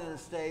born in a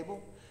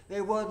stable.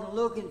 They wasn't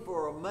looking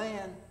for a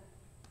man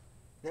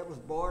that was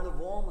born of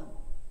woman.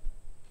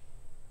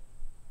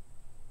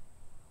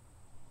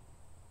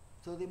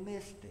 So they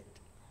missed it.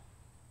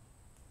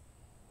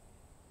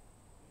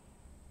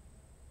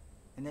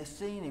 And they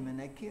seen Him and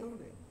they killed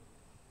Him.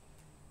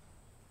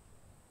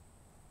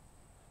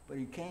 But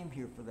He came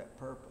here for that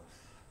purpose.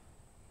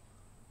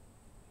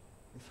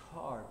 It's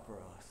hard for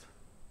us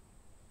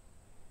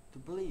to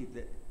believe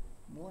that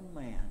one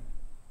man,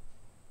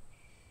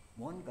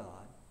 one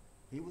God,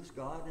 He was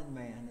God and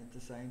man at the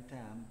same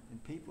time,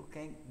 and people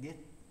can't get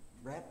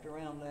wrapped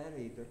around that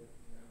either.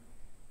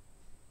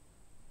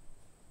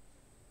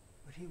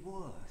 But He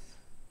was.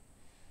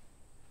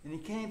 And He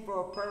came for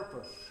a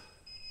purpose.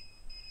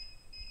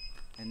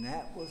 And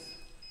that was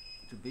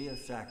to be a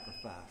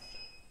sacrifice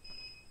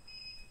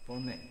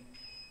for me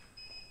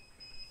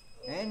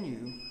and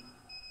you.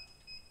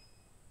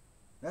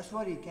 That's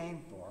what He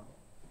came for.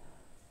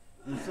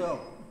 And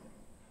so,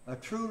 a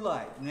true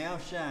light now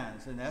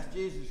shines, and that's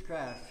Jesus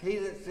Christ. He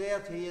that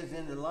saith he is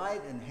in the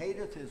light and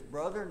hateth his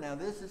brother. Now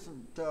this is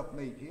some tough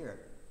meat here.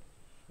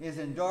 is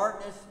in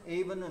darkness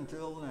even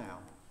until now.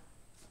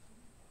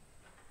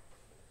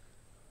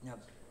 Now,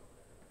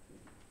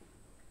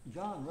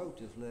 John wrote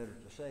this letter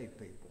to save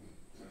people.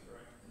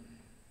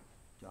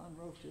 John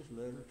wrote this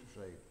letter to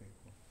save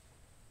people.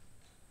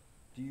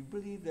 Do you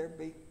believe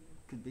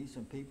could be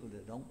some people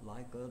that don't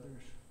like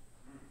others?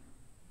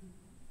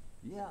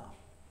 Yeah,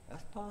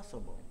 that's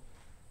possible.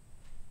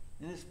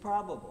 And it's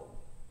probable.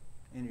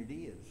 And it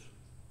is.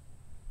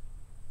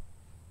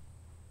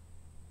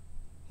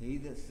 He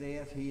that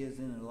saith he is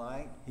in the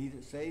light, he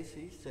that says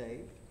he's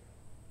saved,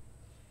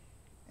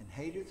 and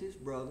hateth his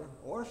brother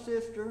or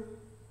sister,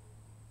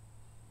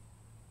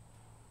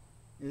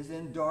 is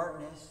in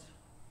darkness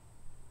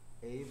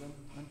even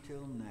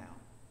until now.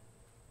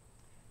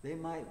 They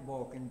might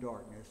walk in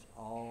darkness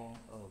all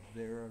of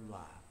their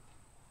life.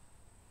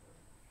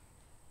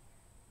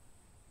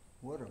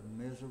 What a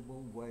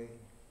miserable way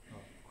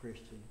a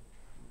Christian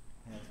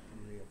has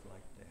to live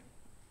like that.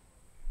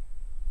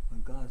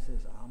 When God says,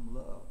 I'm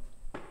love.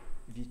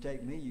 If you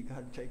take me, you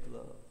got to take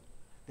love.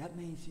 That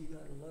means you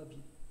got to love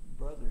your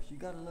brothers. You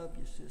got to love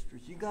your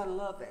sisters. You got to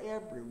love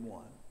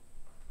everyone.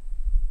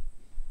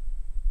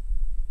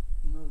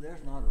 You know,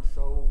 there's not a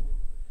soul.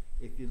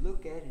 If you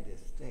look at it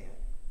as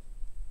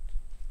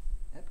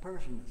that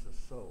person is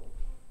a soul.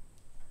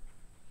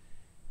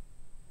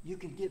 You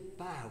can get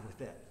by with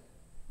that,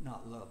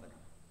 not loving them.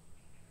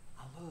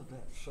 I love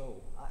that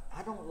soul.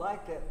 I don't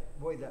like that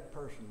way that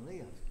person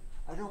lives.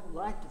 I don't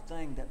like the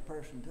thing that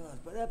person does.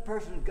 But that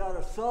person's got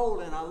a soul,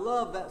 and I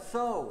love that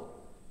soul.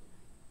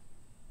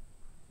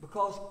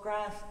 Because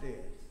Christ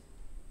is.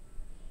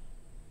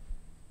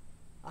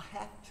 I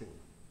have to.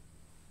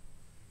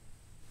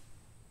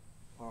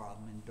 Or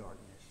I'm in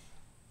darkness.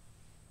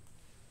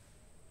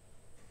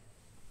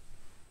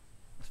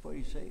 That's what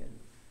he's saying.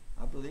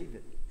 I believe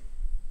it.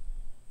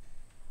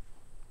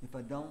 If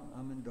I don't,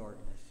 I'm in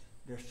darkness.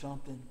 There's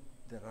something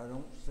that I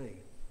don't see.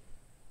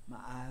 My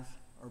eyes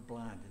are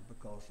blinded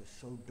because it's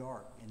so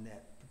dark in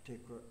that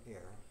particular era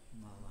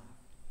of my life.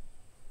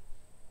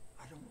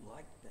 I don't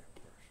like that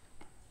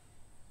person.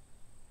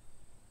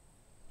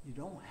 You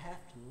don't have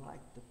to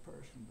like the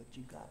person, but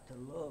you got to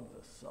love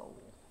the soul.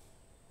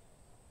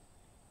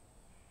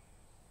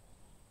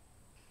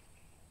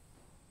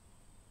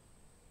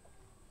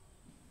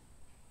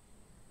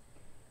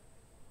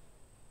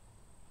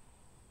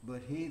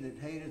 But he that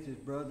hateth his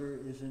brother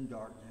is in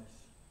darkness,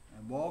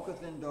 and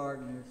walketh in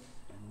darkness,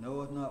 and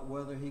knoweth not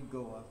whither he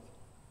goeth,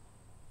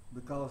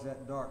 because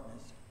that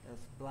darkness has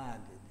blinded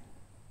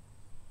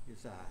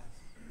his eyes.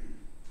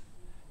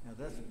 Now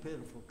that's a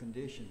pitiful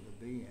condition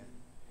to be in.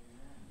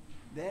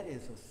 That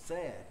is a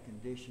sad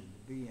condition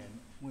to be in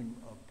when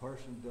a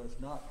person does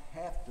not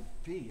have to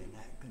be in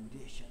that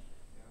condition.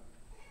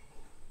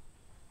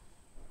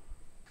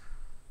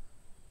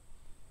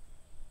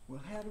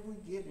 Well, how do we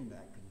get in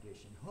that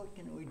condition? What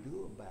can we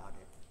do about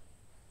it?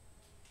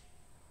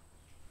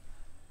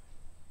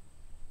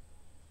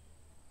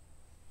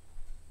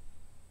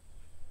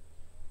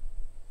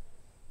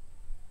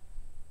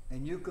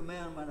 And new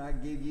commandment I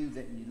give you,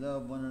 that ye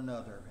love one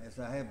another. As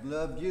I have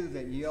loved you,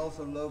 that ye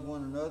also love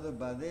one another.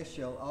 By this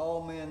shall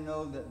all men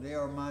know that they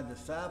are my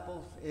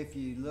disciples, if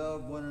ye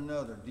love one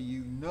another. Do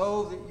you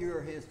know that you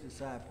are his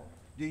disciple?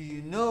 Do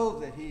you know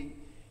that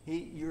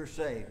you're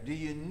saved? Do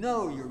you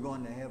know you're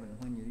going to heaven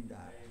when you die?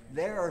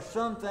 There are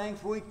some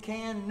things we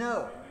can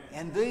know.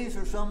 And these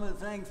are some of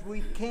the things we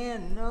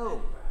can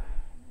know.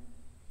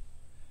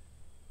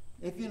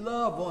 If you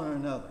love one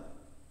another,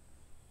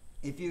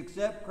 if you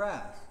accept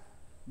Christ.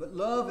 But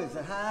love is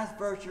the highest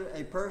virtue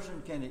a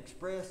person can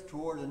express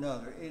toward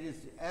another. It is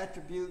the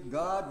attribute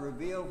God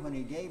revealed when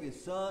he gave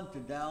his son to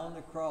die on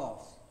the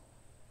cross.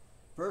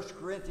 1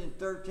 Corinthians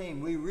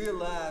 13, we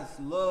realize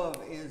love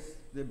is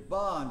the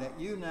bond that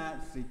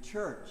unites the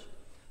church.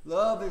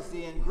 Love is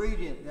the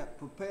ingredient that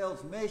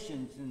propels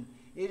missions, and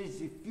it is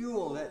the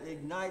fuel that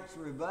ignites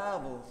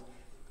revivals.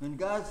 When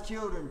God's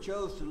children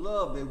chose to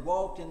love, they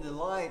walked in the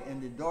light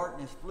and the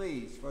darkness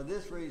flees. For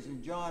this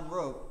reason, John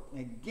wrote,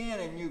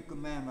 again a new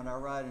commandment I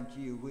write unto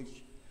you,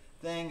 which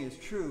thing is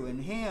true in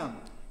him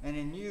and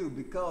in you,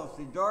 because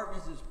the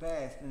darkness is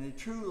past and the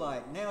true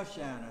light now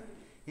shineth.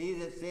 He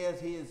that says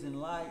he is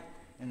in light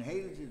and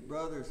hateth his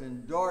brothers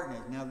in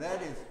darkness. Now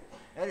that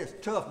is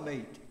tough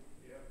meat.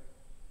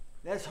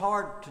 That's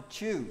hard to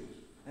chew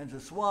and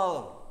to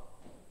swallow.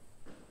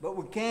 But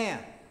we can.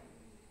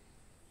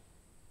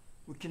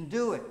 We can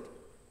do it.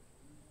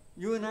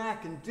 You and I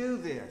can do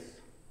this.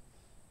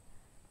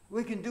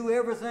 We can do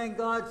everything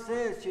God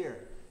says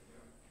here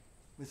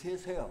with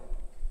his help,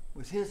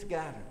 with his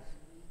guidance,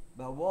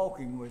 by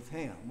walking with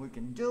him. We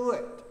can do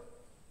it.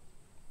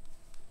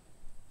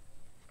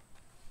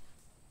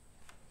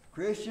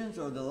 Christians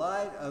are the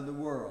light of the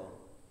world.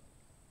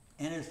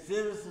 And as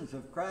citizens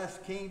of Christ's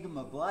kingdom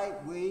of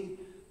light, we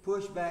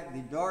push back the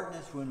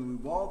darkness when we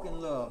walk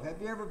in love.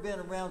 Have you ever been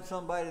around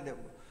somebody that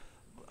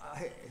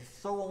is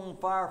so on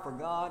fire for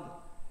God,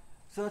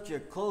 such a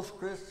close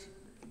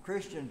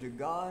Christian to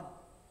God?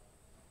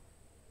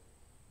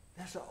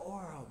 There's an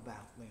aura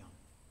about them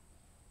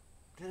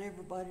that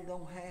everybody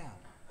don't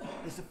have.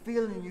 It's a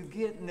feeling you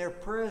get in their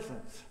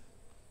presence.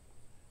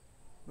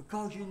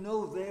 Because you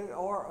know they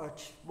are a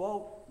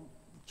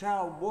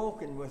child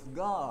walking with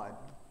God.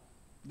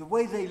 The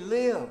way they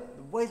live,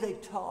 the way they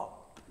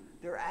talk,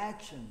 their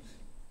actions.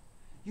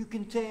 You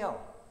can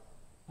tell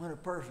when a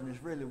person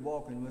is really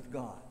walking with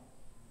God.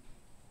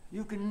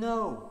 You can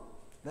know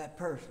that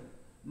person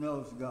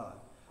knows God.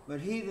 But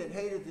he that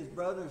hateth his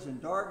brothers in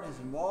darkness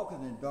and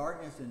walketh in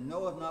darkness and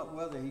knoweth not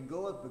whither he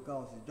goeth,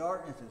 because his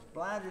darkness has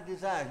blinded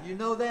his eyes. You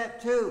know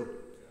that too.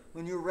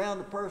 When you're around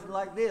a person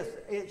like this,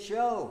 it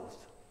shows.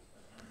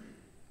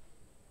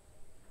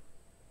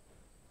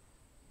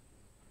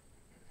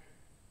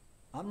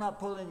 I'm not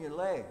pulling your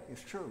leg.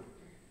 It's true.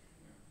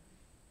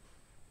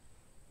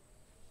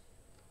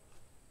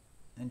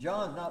 And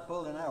John's not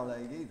pulling our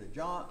leg either.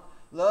 John,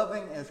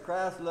 loving as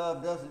Christ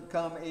loved doesn't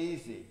come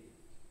easy.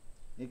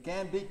 It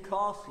can be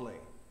costly.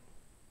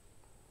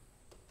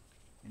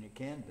 And it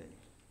can be.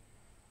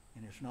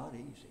 And it's not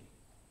easy.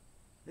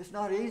 It's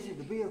not easy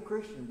to be a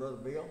Christian, Brother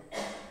Bill.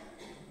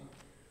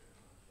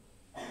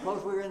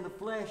 Because we're in the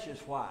flesh is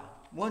why.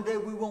 One day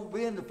we won't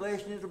be in the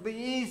flesh and it'll be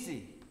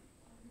easy.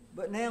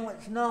 But now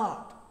it's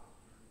not.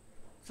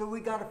 So we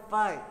got to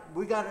fight.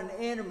 We got an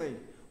enemy.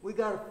 We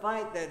got to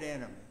fight that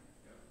enemy.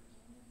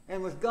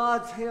 And with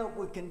God's help,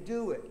 we can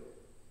do it.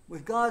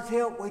 With God's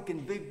help, we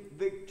can be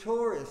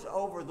victorious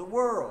over the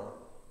world.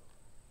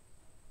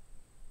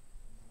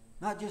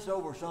 Not just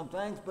over some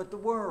things, but the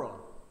world.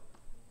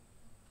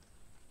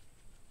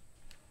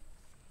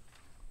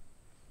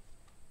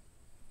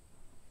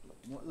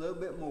 A little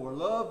bit more.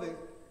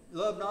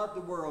 Love not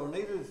the world,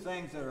 neither the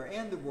things that are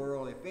in the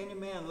world. If any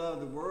man love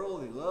the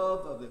world, the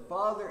love of the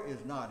Father is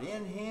not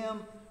in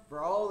him. For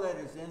all that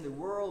is in the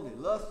world,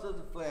 the lust of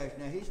the flesh.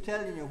 Now he's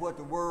telling you what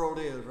the world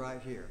is right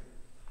here.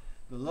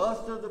 The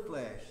lust of the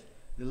flesh,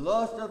 the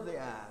lust of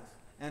the eyes,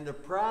 and the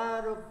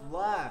pride of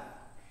life.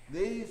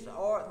 This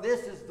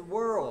is the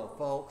world,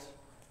 folks.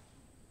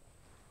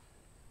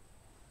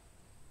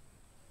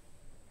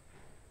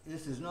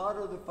 This is not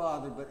of the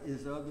Father, but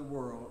is of the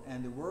world.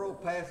 And the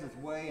world passeth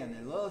away, and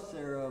the lust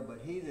thereof,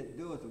 but he that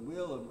doeth the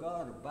will of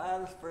God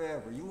abideth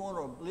forever. You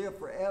want to live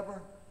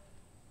forever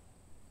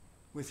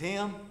with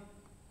him?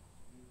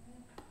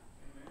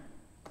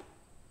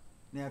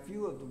 Now, if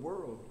you of the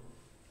world,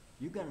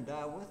 you're going to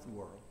die with the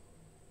world.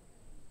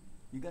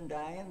 You're going to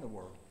die in the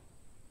world.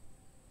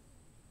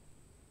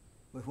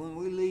 But when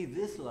we leave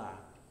this life,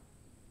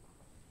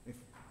 if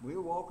we're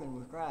walking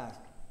with Christ,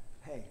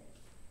 hey,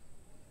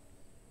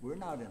 we're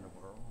not in the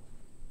world.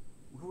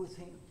 We're with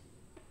him.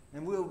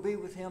 And we'll be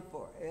with him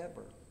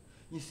forever.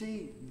 You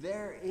see,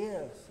 there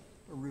is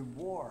a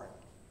reward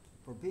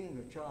for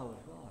being a child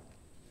of God.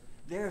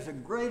 There's a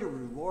greater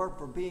reward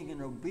for being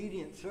an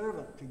obedient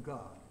servant to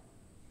God.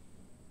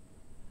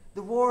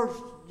 The rewards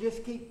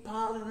just keep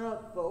piling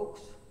up,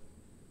 folks.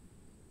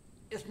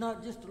 It's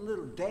not just a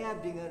little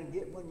dab you're going to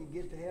get when you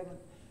get to heaven.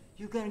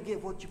 You're going to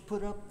get what you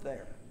put up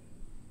there,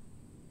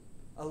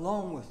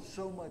 along with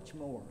so much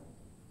more.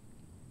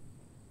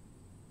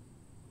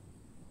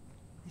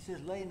 He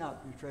says, lay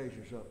not your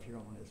treasures up here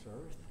on this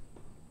earth,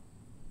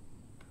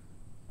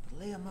 but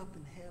lay them up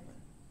in heaven.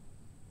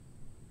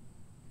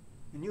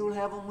 And you'll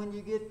have them when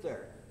you get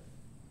there.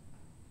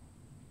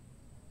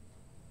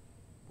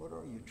 What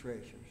are your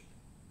treasures?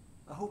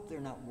 I hope they're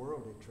not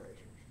worldly treasures.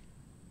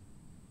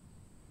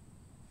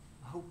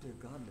 I hope they're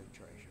godly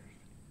treasures.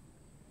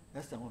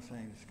 That's the only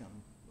thing that's going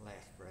to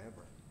last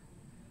forever.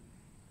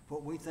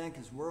 What we think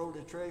is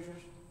worldly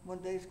treasures, one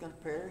day it's going to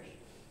perish.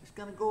 It's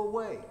going to go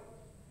away.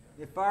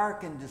 If fire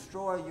can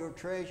destroy your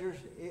treasures,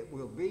 it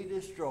will be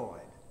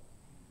destroyed.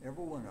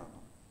 Every one of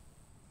them.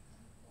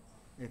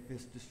 If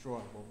it's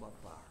destroyable by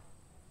fire.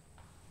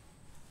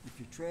 If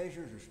your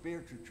treasures are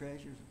spiritual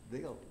treasures,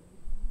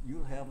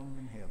 you'll have them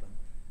in heaven.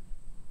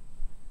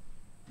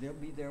 They'll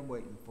be there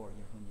waiting for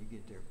you when you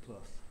get there,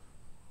 plus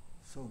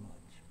so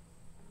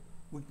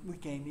much. We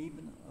can't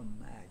even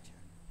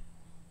imagine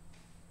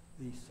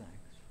these things.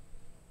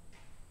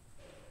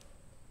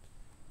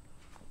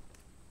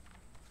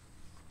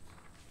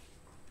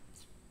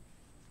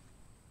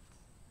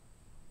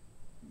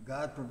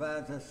 God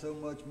provides us so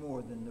much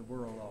more than the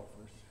world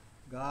offers.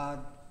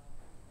 God,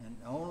 and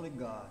only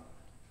God,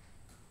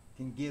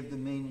 can give the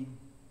meaning,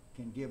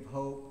 can give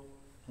hope,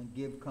 can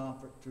give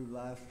comfort through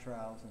life's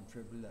trials and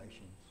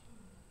tribulations.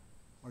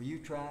 Are you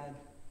tried?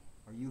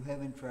 Are you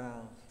having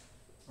trials?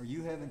 Are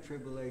you having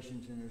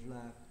tribulations in this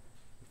life?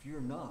 If you're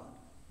not,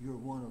 you're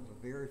one of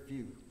the very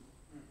few.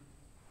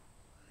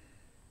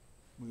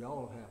 We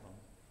all have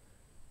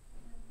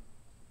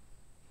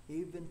them.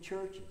 Even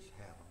churches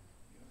have them.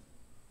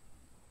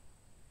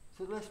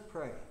 So let's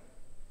pray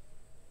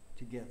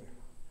together.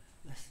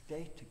 Let's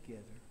stay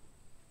together.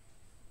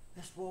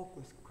 Let's walk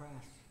with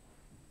Christ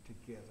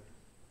together.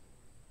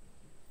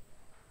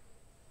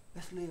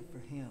 Let's live for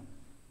him.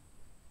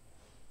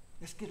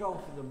 Let's get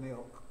off of the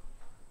milk.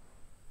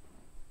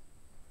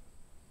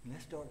 And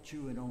let's start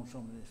chewing on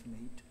some of this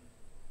meat.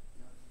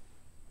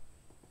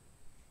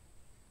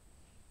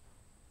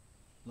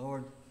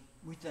 Lord,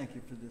 we thank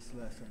you for this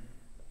lesson.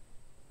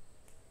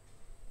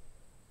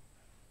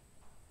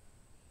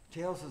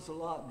 tells us a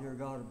lot, dear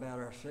God, about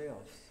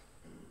ourselves.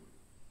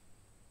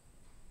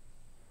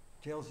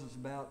 Tells us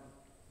about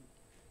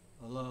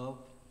a love,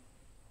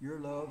 your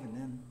love, and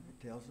then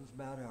it tells us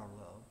about our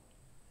love.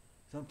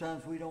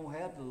 Sometimes we don't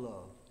have the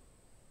love.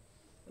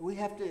 We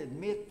have to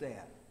admit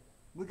that.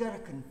 We got to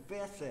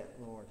confess that,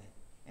 Lord,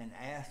 and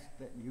ask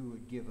that you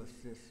would give us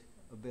this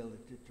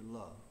ability to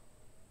love.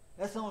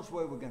 That's the only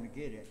way we're going to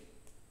get it.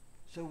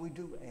 So we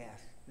do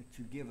ask that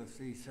you give us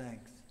these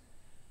things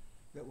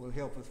that will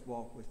help us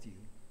walk with you.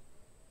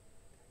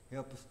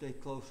 Help us stay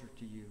closer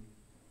to you.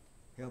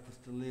 Help us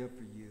to live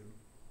for you.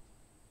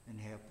 And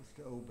help us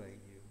to obey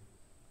you.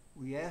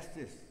 We ask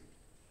this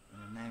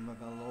in the name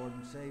of our Lord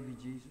and Savior,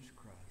 Jesus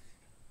Christ.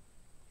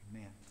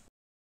 Amen.